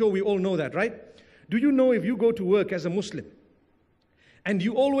 I'm sure we all know that, right? Do you know if you go to work as a Muslim, and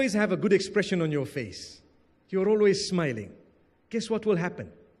you always have a good expression on your face, you're always smiling, guess what will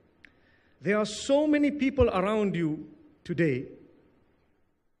happen? There are so many people around you today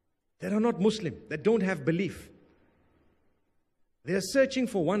that are not Muslim, that don't have belief. They are searching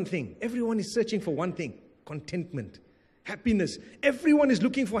for one thing. Everyone is searching for one thing. Contentment. Happiness. Everyone is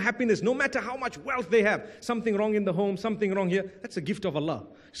looking for happiness, no matter how much wealth they have. Something wrong in the home, something wrong here. That's a gift of Allah.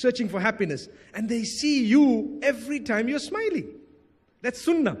 Searching for happiness. And they see you every time you're smiling. That's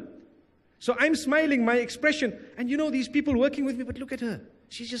sunnah. So I'm smiling, my expression. And these people working with me, but look at her.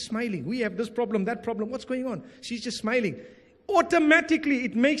 She's just smiling. We have this problem, that problem. What's going on? She's just smiling. Automatically,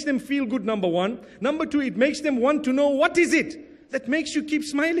 it makes them feel good, number one. Number two, it makes them want to know what is it that makes you keep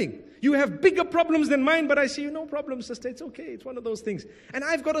smiling. You have bigger problems than mine, but I see no problem, sister. It's okay. It's one of those things. And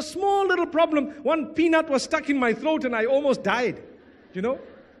I've got a small little problem. One peanut was stuck in my throat and I almost died.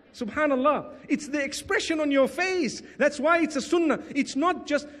 Subhanallah. It's the expression on your face. That's why it's a sunnah. It's not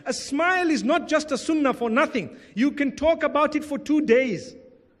just, a smile is not just a sunnah for nothing. You can talk about it for 2 days.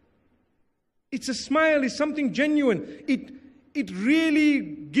 It's a smile, it's something genuine. It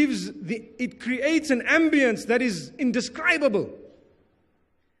really it creates an ambience that is indescribable.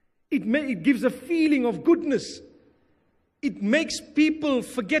 It gives a feeling of goodness. It makes people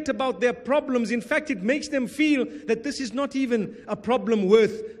forget about their problems. In fact, it makes them feel that this is not even a problem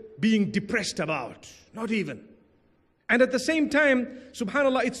worth being depressed about. Not even. And at the same time,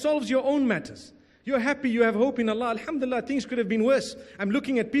 subhanAllah, it solves your own matters. You're happy, you have hope in Allah. Alhamdulillah, things could have been worse. I'm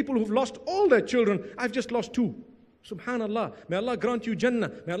looking at people who've lost all their children. I've just lost 2. Subhanallah. May Allah grant you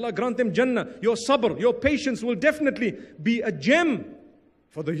Jannah. May Allah grant them Jannah. Your sabr, your patience will definitely be a gem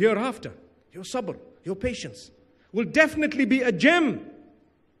for the hereafter. Your sabr, your patience will definitely be a gem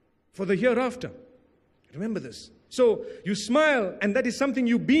for the hereafter. Remember this. So you smile, and that is something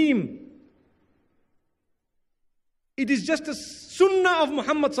you beam. It is just a sunnah of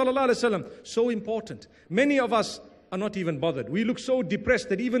Muhammad sallallahu alaihi wasallam. So important. Many of us are not even bothered. We look so depressed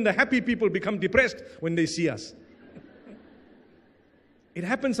that even the happy people become depressed when they see us. It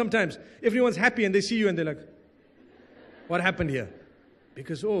happens sometimes. Everyone's happy and they see you and they're like, what happened here?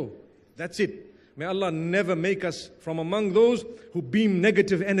 Because, that's it. May Allah never make us from among those who beam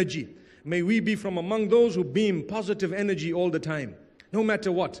negative energy. May we be from among those who beam positive energy all the time. No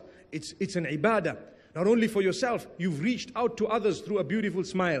matter what. It's an ibadah. Not only for yourself, you've reached out to others through a beautiful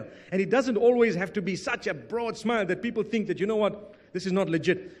smile. And it doesn't always have to be such a broad smile that people think that, this is not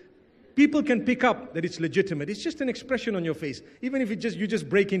legit. People can pick up that it's legitimate. It's just an expression on your face. Even if you just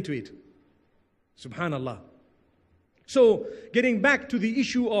break into it. Subhanallah. So, getting back to the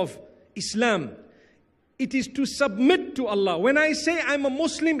issue of Islam, it is to submit to Allah. When I say I'm a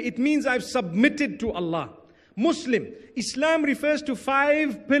Muslim, it means I've submitted to Allah. Muslim. Islam refers to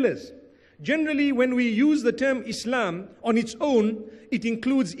 5 pillars. Generally, when we use the term Islam on its own, it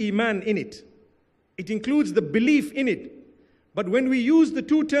includes Iman in it. It includes the belief in it. But when we use the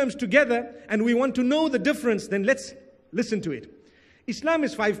two terms together and we want to know the difference, then let's listen to it. Islam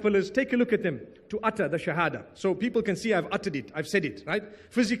is 5 pillars. Take a look at them. To utter the Shahada. So people can see I've uttered it. I've said it, right?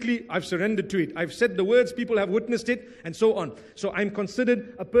 Physically, I've surrendered to it. I've said the words, people have witnessed it, and so on. So I'm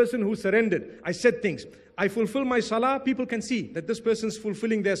considered a person who surrendered. I said things. I fulfill my salah, people can see that this person's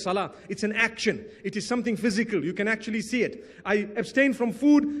fulfilling their salah. It's an action. It is something physical. You can actually see it. I abstain from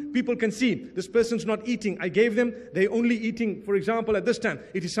food, people can see. This person's not eating. I gave them, they're only eating, for example, at this time.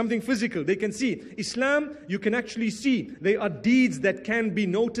 It is something physical. They can see. Islam, you can actually see. They are deeds that can be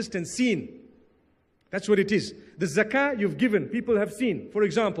noticed and seen. That's what it is. The zakah you've given, people have seen, for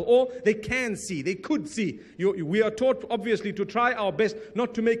example, or they can see, they could see. We are taught, obviously, to try our best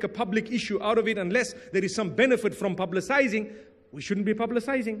not to make a public issue out of it unless there is some benefit from publicizing. We shouldn't be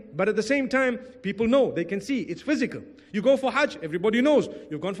publicizing. But at the same time, people know, they can see, it's physical. You go for Hajj, everybody knows,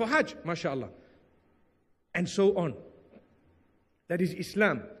 you've gone for Hajj, mashallah. And so on. That is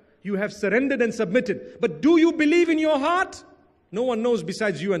Islam. You have surrendered and submitted. But do you believe in your heart? No one knows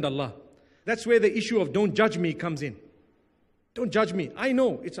besides you and Allah. That's where the issue of don't judge me comes in. Don't judge me. I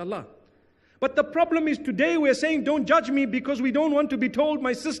know it's Allah. But the problem is today we're saying don't judge me because we don't want to be told,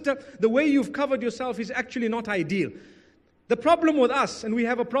 my sister, the way you've covered yourself is actually not ideal. The problem with us, and we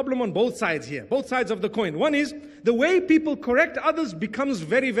have a problem on both sides here, both sides of the coin. One is the way people correct others becomes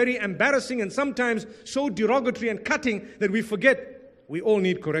very, very embarrassing and sometimes so derogatory and cutting that we forget we all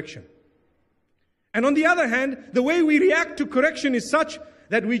need correction. And on the other hand, the way we react to correction is such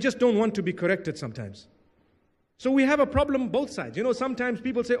that we just don't want to be corrected sometimes. So we have a problem both sides. You know, sometimes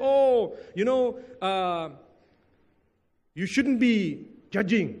people say, oh, you know, you shouldn't be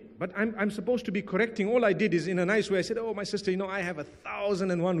judging. But I'm supposed to be correcting. All I did is in a nice way, I said, oh, my sister, you know, I have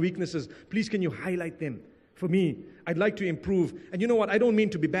 1,001 weaknesses. Please, can you highlight them for me? I'd like to improve. And you know what? I don't mean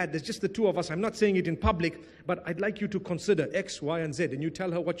to be bad. There's just the two of us. I'm not saying it in public. But I'd like you to consider X, Y, and Z. And you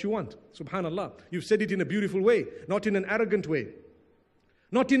tell her what you want. Subhanallah. You've said it in a beautiful way. Not in an arrogant way.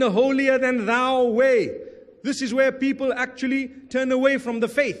 Not in a holier than thou way. This is where people actually turn away from the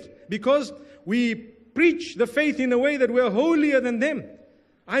faith. Because we preach the faith in a way that we're holier than them.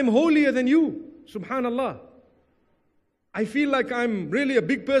 I'm holier than you. Subhanallah. I feel like I'm really a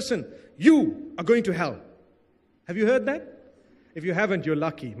big person. You are going to hell. Have you heard that? If you haven't, you're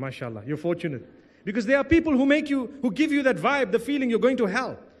lucky. MashaAllah. You're fortunate. Because there are people who give you that vibe, the feeling you're going to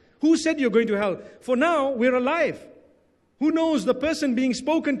hell. Who said you're going to hell? For now, we're alive. Who knows, the person being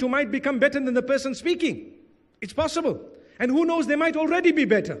spoken to might become better than the person speaking. It's possible. And who knows, they might already be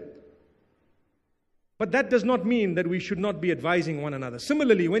better. But that does not mean that we should not be advising one another.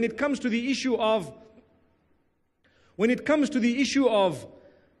 Similarly, when it comes to the issue of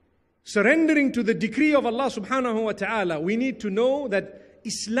surrendering to the decree of Allah subhanahu wa ta'ala, we need to know that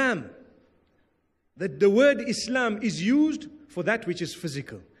Islam, that the word Islam is used for that which is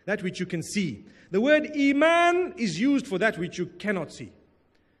physical, that which you can see. The word Iman is used for that which you cannot see.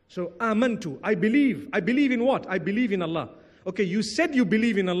 So, amantu, I believe. I believe in what? I believe in Allah. Okay, you said you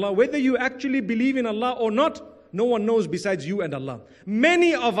believe in Allah. Whether you actually believe in Allah or not, no one knows besides you and Allah.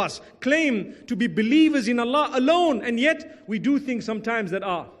 Many of us claim to be believers in Allah alone, and yet we do things sometimes that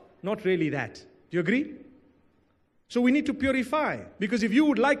are not really that. Do you agree? So we need to purify. Because if you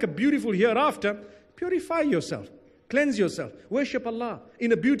would like a beautiful hereafter, purify yourself. Cleanse yourself. Worship Allah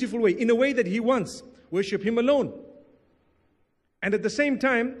in a beautiful way, in a way that He wants. Worship Him alone. And at the same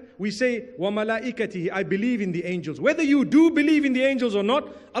time, we say, وَمَلَائِكَتِهِ, I believe in the angels. Whether you do believe in the angels or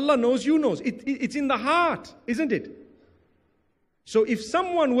not, Allah knows, you knows. It's in the heart, isn't it? So if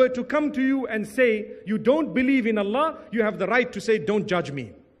someone were to come to you and say, you don't believe in Allah, you have the right to say, don't judge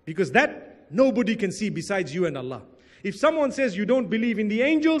me. Because that, nobody can see besides you and Allah. If someone says you don't believe in the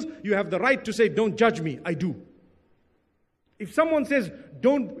angels, you have the right to say, don't judge me. I do. If someone says,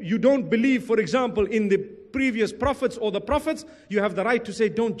 you don't believe, for example, in the previous prophets or the prophets, you have the right to say,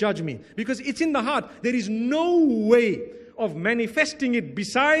 don't judge me. Because it's in the heart. There is no way of manifesting it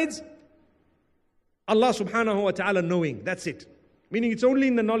besides Allah subhanahu wa ta'ala knowing. That's it. Meaning it's only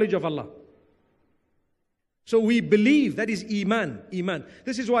in the knowledge of Allah. So we believe, that is Iman. Iman.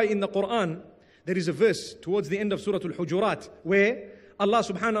 This is why in the Quran, there is a verse towards the end of Surah Al-Hujurat, where Allah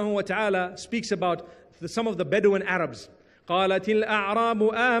subhanahu wa ta'ala speaks about some of the Bedouin Arabs. قَالَتِ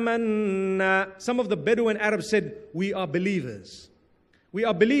الْأَعْرَابُ آمَنَّا. Some of the Bedouin Arabs said, we are believers. We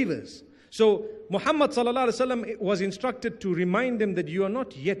are believers. So Muhammad sallallahu alaihi wasallam was instructed to remind them that you are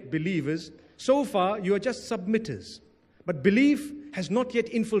not yet believers. So far, you are just submitters. But belief has not yet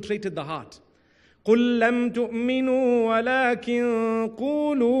infiltrated the heart. قُلْ لَمْ تُؤْمِنُوا وَلَكِنْ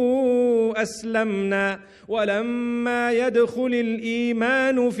قُولُوا أَسْلَمْنَا وَلَمَّا يَدْخُلِ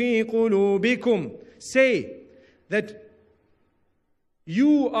الْإِيمَانُ فِي قُلُوبِكُمْ. Say that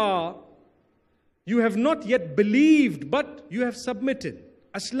you have not yet believed, but you have submitted.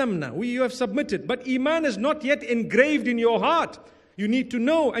 Aslamna, you have submitted, but Iman is not yet engraved in your heart. You need to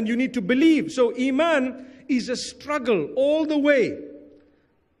know and you need to believe. So Iman is a struggle all the way,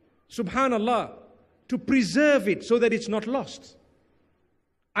 subhanallah, to preserve it so that it's not lost.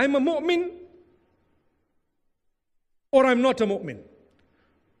 I'm a mu'min or I'm not a mu'min.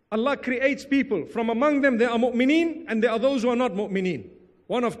 Allah creates people. From among them there are mu'mineen and there are those who are not mu'mineen.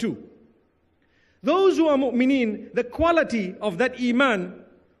 One of two. Those who are mu'mineen, the quality of that Iman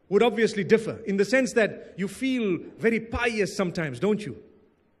would obviously differ in the sense that you feel very pious sometimes, don't you?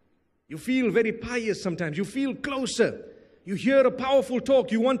 You feel very pious sometimes. You feel closer. You hear a powerful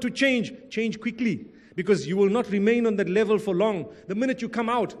talk. You want to change. Change quickly, because you will not remain on that level for long. The minute you come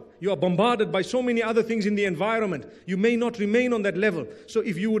out, you are bombarded by so many other things in the environment. You may not remain on that level. So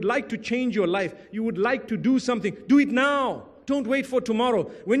if you would like to change your life, you would like to do something, do it now. Don't wait for tomorrow.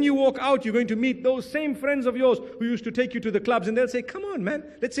 When you walk out, you're going to meet those same friends of yours who used to take you to the clubs, and they'll say, come on, man,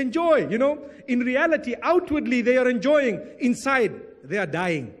 let's enjoy, you know. In reality, outwardly, they are enjoying. Inside, they are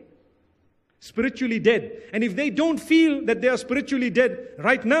dying. Spiritually dead. And if they don't feel that they are spiritually dead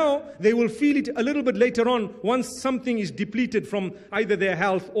right now, they will feel it a little bit later on once something is depleted from either their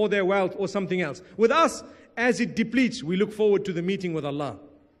health or their wealth or something else. With us, as it depletes, we look forward to the meeting with Allah.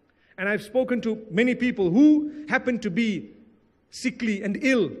 And I've spoken to many people who happen to be sickly and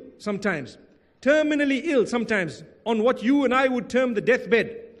ill sometimes, terminally ill sometimes, on what you and I would term the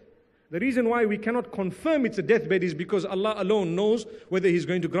deathbed. The reason why we cannot confirm it's a deathbed is because Allah alone knows whether He's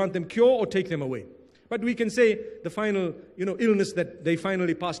going to grant them cure or take them away. But we can say the final, illness that they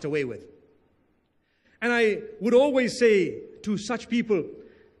finally passed away with. And I would always say to such people,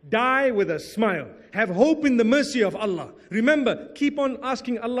 die with a smile. Have hope in the mercy of Allah. Remember, keep on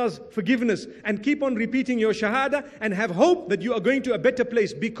asking Allah's forgiveness and keep on repeating your shahada and have hope that you are going to a better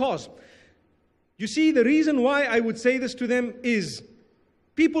place. Because, you see, the reason why I would say this to them is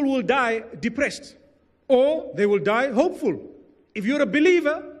people will die depressed or they will die hopeful. If you're a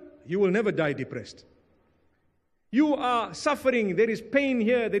believer, you will never die depressed. You are suffering, there is pain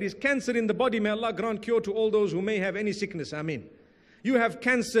here, there is cancer in the body. May Allah grant cure to all those who may have any sickness. Ameen. You have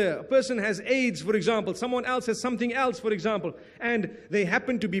cancer, a person has AIDS, for example, someone else has something else, for example, and they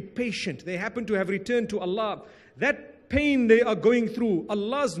happen to be patient, they happen to have returned to Allah. That pain they are going through,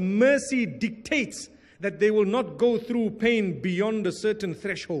 Allah's mercy dictates that they will not go through pain beyond a certain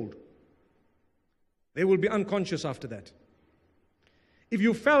threshold. They will be unconscious after that. If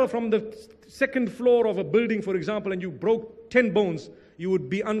you fell from the second floor of a building, for example, and you broke 10 bones, you would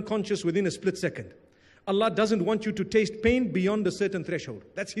be unconscious within a split second. Allah doesn't want you to taste pain beyond a certain threshold.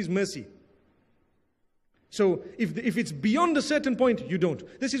 That's His mercy. So if it's beyond a certain point, you don't.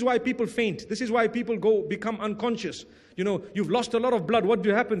 This is why people faint. This is why people become unconscious. You've lost a lot of blood. What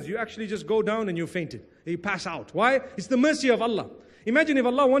happens? You actually just go down and you fainted. You pass out. Why? It's the mercy of Allah. Imagine if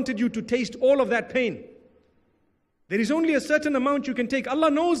Allah wanted you to taste all of that pain. There is only a certain amount you can take. Allah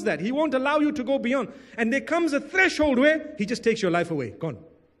knows that. He won't allow you to go beyond. And there comes a threshold where He just takes your life away. Gone.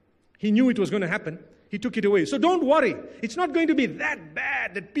 He knew it was going to happen. He took it away. So don't worry. It's not going to be that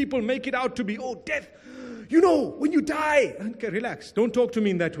bad that people make it out to be, oh, death. When you die. Okay, relax. Don't talk to me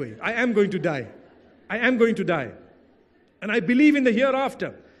in that way. I am going to die. I am going to die. And I believe in the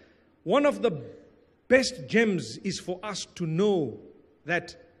hereafter. One of the best gems is for us to know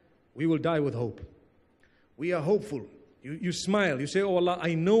that we will die with hope. We are hopeful. You smile. You say, oh Allah,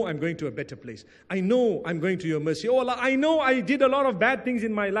 I know I'm going to a better place. I know I'm going to your mercy. Oh Allah, I know I did a lot of bad things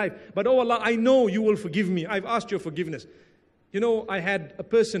in my life. But oh Allah, I know you will forgive me. I've asked your forgiveness. I had a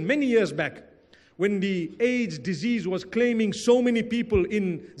person many years back when the AIDS disease was claiming so many people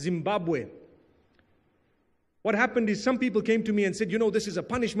in Zimbabwe. What happened is some people came to me and said, this is a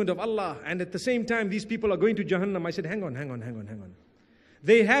punishment of Allah. And at the same time, these people are going to Jahannam. I said, hang on.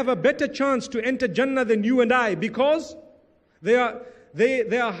 They have a better chance to enter Jannah than you and I because their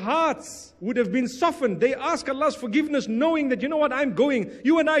hearts would have been softened. They ask Allah's forgiveness knowing that, I'm going.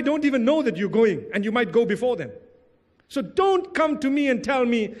 You and I don't even know that you're going and you might go before them. So don't come to me and tell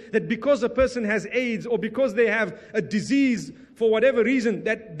me that because a person has AIDS or because they have a disease for whatever reason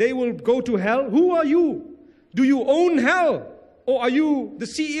that they will go to hell. Who are you? Do you own hell? Or are you the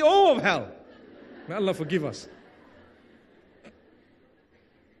CEO of hell? May Allah forgive us.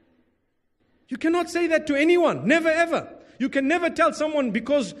 You cannot say that to anyone. Never ever. You can never tell someone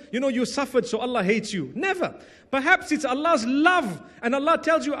because, you suffered so Allah hates you. Never. Perhaps it's Allah's love. And Allah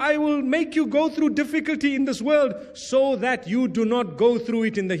tells you, I will make you go through difficulty in this world so that you do not go through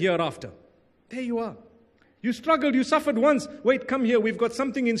it in the hereafter. There you are. You struggled, you suffered once. Wait, come here. We've got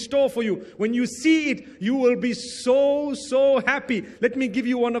something in store for you. When you see it, you will be so happy. Let me give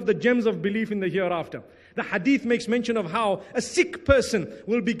you one of the gems of belief in the hereafter. The hadith makes mention of how a sick person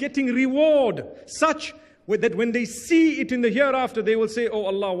will be getting reward such that when they see it in the hereafter, they will say, oh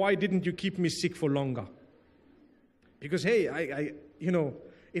Allah, why didn't you keep me sick for longer? Because hey,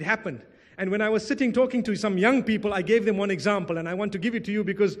 it happened. And when I was sitting talking to some young people, I gave them one example, and I want to give it to you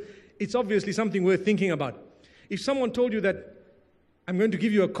because it's obviously something worth thinking about. If someone told you that I'm going to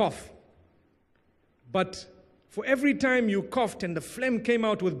give you a cough, but for every time you coughed and the phlegm came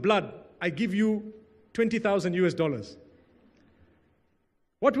out with blood, I give you $20,000.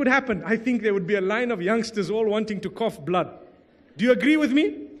 What would happen? I think there would be a line of youngsters all wanting to cough blood. Do you agree with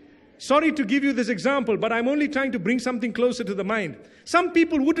me? Sorry to give you this example, but I'm only trying to bring something closer to the mind. Some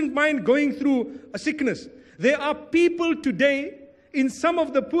people wouldn't mind going through a sickness. There are people today in some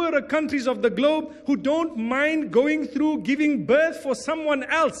of the poorer countries of the globe who don't mind going through giving birth for someone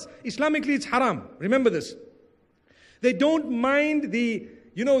else. Islamically, it's haram. Remember this. They don't mind the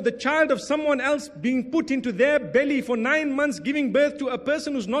child of someone else being put into their belly for 9 months, giving birth to a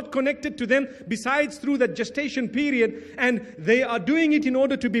person who's not connected to them, besides through that gestation period, and they are doing it in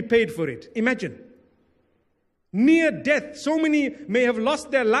order to be paid for it. Imagine. Near death. So many may have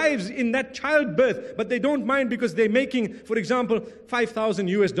lost their lives in that childbirth, but they don't mind because they're making, for example,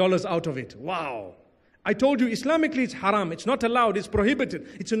 $5,000 out of it. Wow. I told you, Islamically it's haram, it's not allowed, it's prohibited.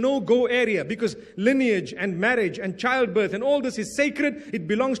 It's a no-go area because lineage and marriage and childbirth and all this is sacred. It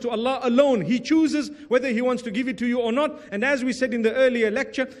belongs to Allah alone. He chooses whether He wants to give it to you or not. And as we said in the earlier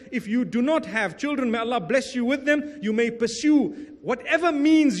lecture, if you do not have children, may Allah bless you with them, you may pursue whatever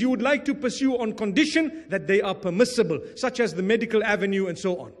means you would like to pursue on condition that they are permissible, such as the medical avenue and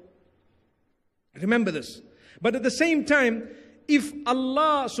so on. Remember this. But at the same time, if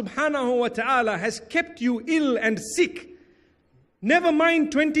Allah subhanahu wa ta'ala has kept you ill and sick, never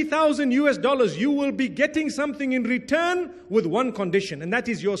mind $20,000, you will be getting something in return with one condition, and that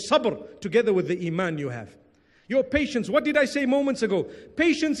is your sabr together with the iman you have. Your patience. What did I say moments ago?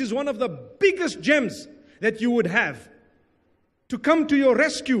 Patience is one of the biggest gems that you would have to come to your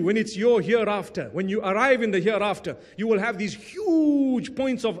rescue when it's your hereafter. When you arrive in the hereafter, you will have these huge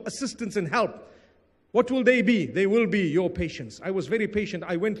points of assistance and help. What will they be? They will be your patience. I was very patient.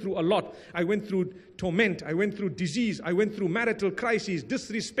 I went through a lot. I went through torment. I went through disease. I went through marital crises,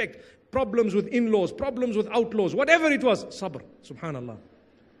 disrespect, problems with in-laws, problems with outlaws, whatever it was. Sabr. Subhanallah.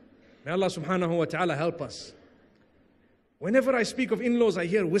 May Allah subhanahu wa ta'ala help us. Whenever I speak of in-laws, I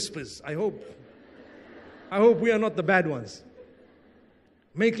hear whispers. I hope we are not the bad ones.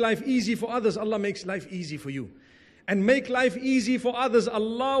 Make life easy for others. Allah makes life easy for you. And make life easy for others.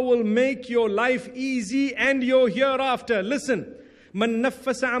 Allah will make your life easy and your hereafter. Listen. من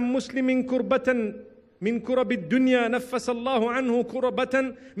نفس عن مسلم كربة من كرب الدنيا نفس الله عنه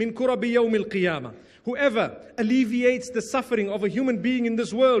كربة من كرب يوم القيامة. Whoever alleviates the suffering of a human being in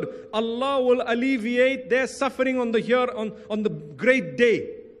this world, Allah will alleviate their suffering on the great day.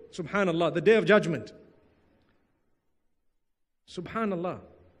 Subhanallah, the day of judgment. Subhanallah.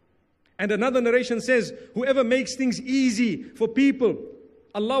 And another narration says, whoever makes things easy for people,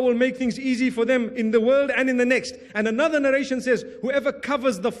 Allah will make things easy for them in the world and in the next. And another narration says, whoever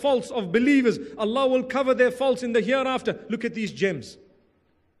covers the faults of believers, Allah will cover their faults in the hereafter. Look at these gems.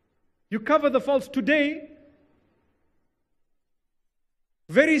 You cover the faults today.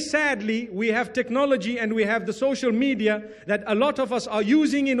 Very sadly, we have technology and we have the social media that a lot of us are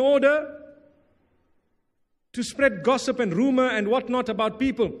using in order to spread gossip and rumor and whatnot about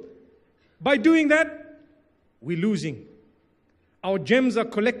people. By doing that, we're losing. Our gems are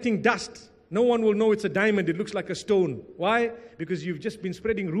collecting dust. No one will know it's a diamond. It looks like a stone. Why? Because you've just been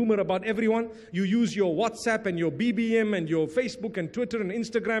spreading rumor about everyone. You use your WhatsApp and your BBM and your Facebook and Twitter and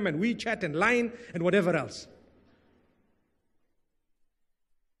Instagram and WeChat and Line and whatever else.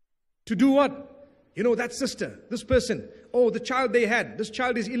 To do what? You know, that sister, this person, oh, the child they had, this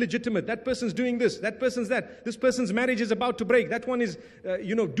child is illegitimate, that person's doing this, that person's that, this person's marriage is about to break, that one is,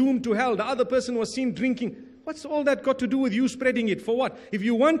 doomed to hell, the other person was seen drinking. What's all that got to do with you spreading it? For what? If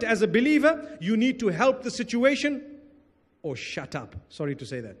you want, as a believer, you need to help the situation, or shut up. Sorry to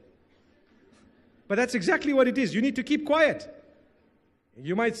say that. But that's exactly what it is. You need to keep quiet.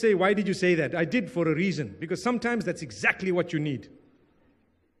 You might say, why did you say that? I did for a reason. Because sometimes that's exactly what you need.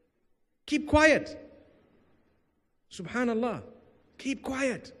 Keep quiet. Subhanallah. Keep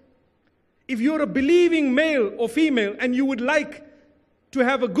quiet. If you're a believing male or female and you would like to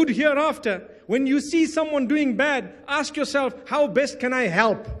have a good hereafter, when you see someone doing bad, ask yourself, how best can I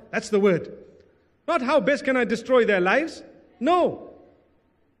help? That's the word. Not how best can I destroy their lives. No.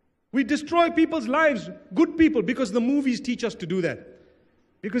 We destroy people's lives, good people, because the movies teach us to do that.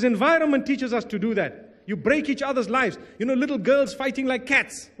 Because environment teaches us to do that. You break each other's lives. You know, little girls fighting like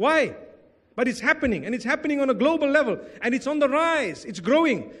cats. Why? But it's happening, and it's happening on a global level, and it's on the rise. It's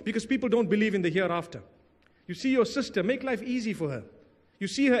growing because people don't believe in the hereafter. You see your sister, make life easy for her. You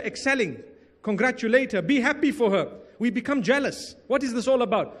see her excelling, congratulate her, be happy for her. We become jealous. What is this all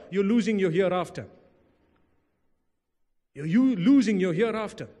about? You're losing your hereafter. You're losing your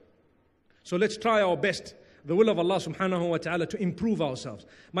hereafter. So let's try our best, the will of Allah subhanahu wa ta'ala, to improve ourselves.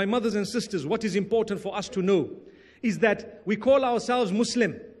 My mothers and sisters, what is important for us to know is that we call ourselves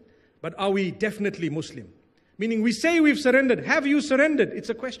Muslim, but are we definitely Muslim? Meaning we say we've surrendered. Have you surrendered? It's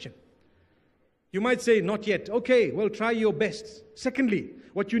a question. You might say, not yet. Okay, well, try your best. Secondly,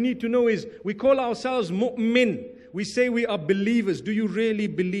 what you need to know is we call ourselves mu'min. We say we are believers. Do you really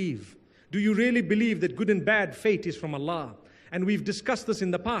believe? Do you really believe that good and bad fate is from Allah? And we've discussed this in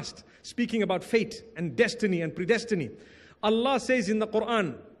the past, speaking about fate and destiny and predestiny. Allah says in the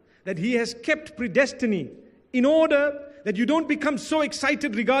Quran that He has kept predestiny in order that you don't become so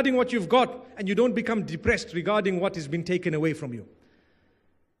excited regarding what you've got and you don't become depressed regarding what has been taken away from you.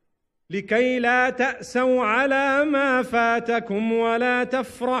 لِكَيْ لَا تَأْسَوْا عَلَى مَا فَاتَكُمْ وَلَا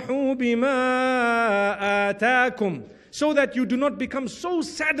تَفْرَحُوا بِمَا آتَاكُمْ. So that you do not become so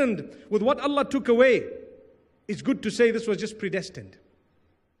saddened with what Allah took away. It's good to say this was just predestined.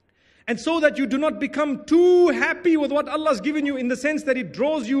 And so that you do not become too happy with what Allah's given you in the sense that it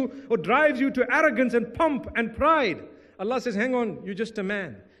draws you or drives you to arrogance and pomp and pride. Allah says, hang on, you're just a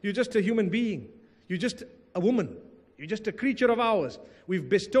man. You're just a human being. You're just a woman. You're just a creature of ours. We've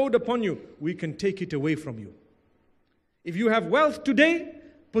bestowed upon you. We can take it away from you. If you have wealth today,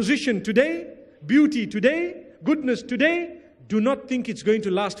 position today, beauty today, goodness today, do not think it's going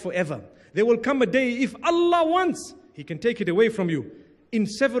to last forever. There will come a day, if Allah wants, He can take it away from you in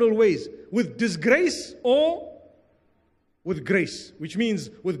several ways. With disgrace or with grace, which means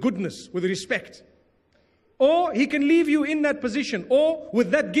with goodness, with respect. Or He can leave you in that position, or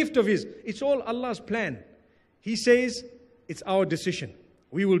with that gift of His. It's all Allah's plan. He says, it's our decision.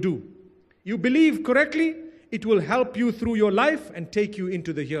 We will do. You believe correctly, it will help you through your life and take you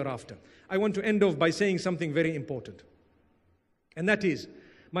into the hereafter. I want to end off by saying something very important. And that is,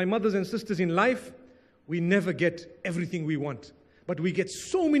 my mothers and sisters in life, we never get everything we want. But we get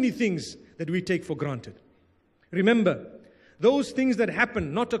so many things that we take for granted. Remember, those things that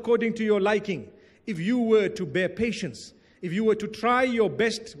happen not according to your liking, if you were to bear patience, if you were to try your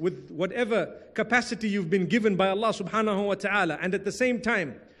best with whatever capacity you've been given by Allah subhanahu wa ta'ala, and at the same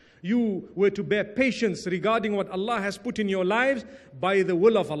time, you were to bear patience regarding what Allah has put in your lives, by the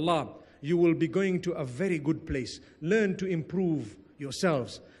will of Allah, you will be going to a very good place. Learn to improve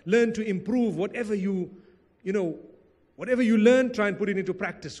yourselves. Learn to improve whatever whatever you learn, try and put it into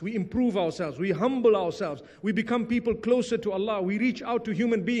practice. We improve ourselves. We humble ourselves. We become people closer to Allah. We reach out to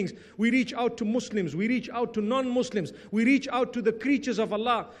human beings. We reach out to Muslims. We reach out to non-Muslims. We reach out to the creatures of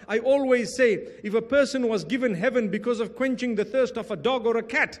Allah. I always say, if a person was given heaven because of quenching the thirst of a dog or a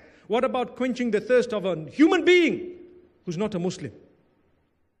cat, what about quenching the thirst of a human being who's not a Muslim?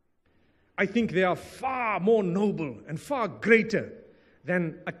 I think they are far more noble and far greater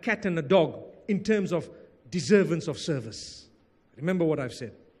than a cat and a dog in terms of deservance of service. Remember what I've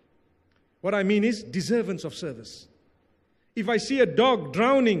said. What I mean is deservance of service. If I see a dog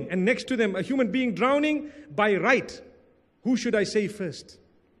drowning and next to them a human being drowning, by right, who should I save first?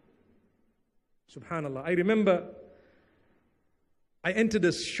 Subhanallah. I remember I entered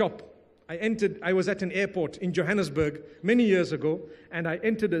a shop. I was at an airport in Johannesburg many years ago, and I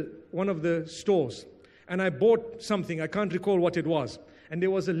entered one of the stores and I bought something. I can't recall what it was. And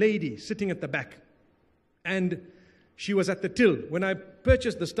there was a lady sitting at the back. And she was at the till. When I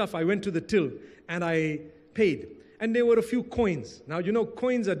purchased the stuff, I went to the till and I paid. And there were a few coins. Now, you know,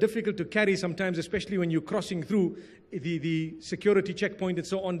 coins are difficult to carry sometimes, especially when you're crossing through the security checkpoint and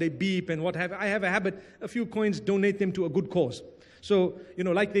so on. They beep and what have. I have a habit, a few coins, donate them to a good cause. So, you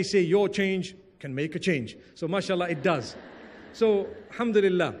know, like they say, your change can make a change. So, mashallah, it does. So,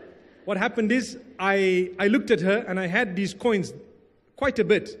 alhamdulillah. What happened is, I looked at her and I had these coins, quite a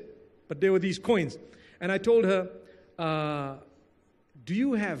bit. But there were these coins. And I told her, do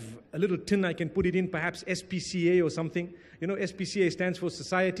you have a little tin I can put it in, perhaps SPCA or something? You know, SPCA stands for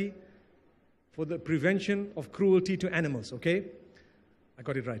Society for the Prevention of Cruelty to Animals, okay? I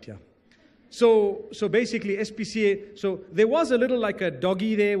got it right, yeah. So basically SPCA, so there was a little like a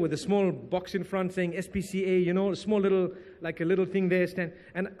doggy there with a small box in front saying SPCA, you know, a small little, like a little thing there.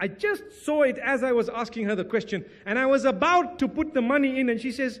 And I just saw it as I was asking her the question. And I was about to put the money in and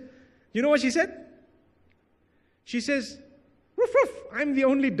she says, you know what she said? She says, woof woof, I'm the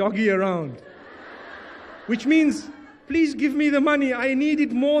only doggy around. Which means, please give me the money. I need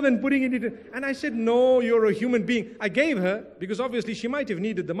it more than putting it in. And I said, no, you're a human being. I gave her, because obviously she might have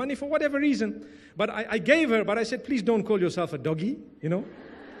needed the money for whatever reason. But I gave her, but I said, please don't call yourself a doggy, you know.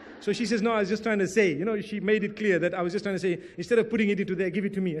 So she says, no, I was just trying to say, you know, she made it clear that I was just trying to say, instead of putting it into there, give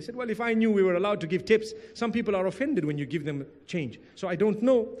it to me. I said, well, if I knew we were allowed to give tips, some people are offended when you give them change. So I don't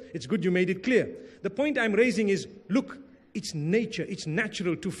know. It's good you made it clear. The point I'm raising is, look, it's nature, it's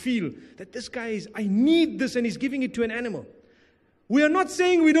natural to feel that this guy is, I need this, and he's giving it to an animal. We are not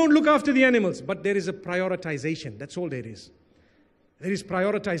saying we don't look after the animals, but there is a prioritization. That's all there is. There is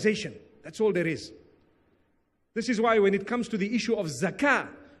prioritization. That's all there is. This is why when it comes to the issue of zakah,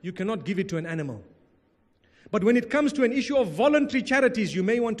 you cannot give it to an animal. But when it comes to an issue of voluntary charities, you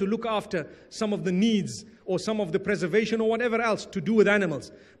may want to look after some of the needs or some of the preservation or whatever else to do with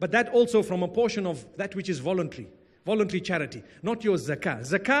animals. But that also from a portion of that which is voluntary charity, not your zakah.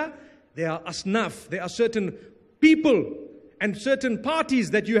 Zakah, there are asnaf, there are certain people and certain parties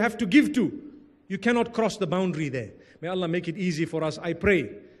that you have to give to. You cannot cross the boundary there. May Allah make it easy for us, I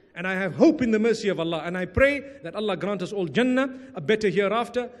pray. And I have hope in the mercy of Allah. And I pray that Allah grant us all Jannah, a better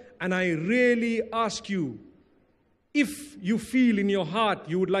hereafter. And I really ask you, if you feel in your heart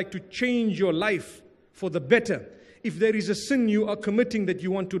you would like to change your life for the better, if there is a sin you are committing that you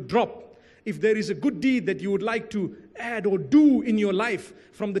want to drop, if there is a good deed that you would like to add or do in your life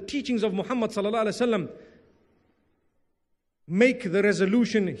from the teachings of Muhammad sallallahu alaihi wasallam, make the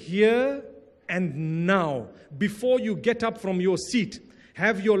resolution here and now, before you get up from your seat.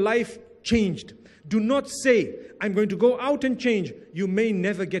 Have your life changed. Do not say, I'm going to go out and change. You may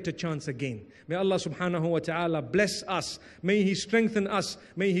never get a chance again. May Allah subhanahu wa ta'ala bless us. May He strengthen us.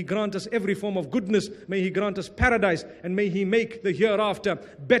 May He grant us every form of goodness. May He grant us paradise. And may He make the hereafter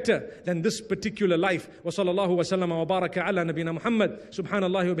better than this particular life. Wa sallallahu wa sallama wa baraka ala nabina Muhammad.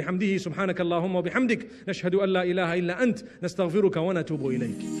 Subhanallahi wa bihamdihi. Subhanakallahumma wa bihamdik. Nashhadu an la ilaha illa ant. Nastaghfiruka wa natubu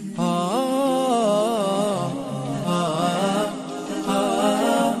ilayk.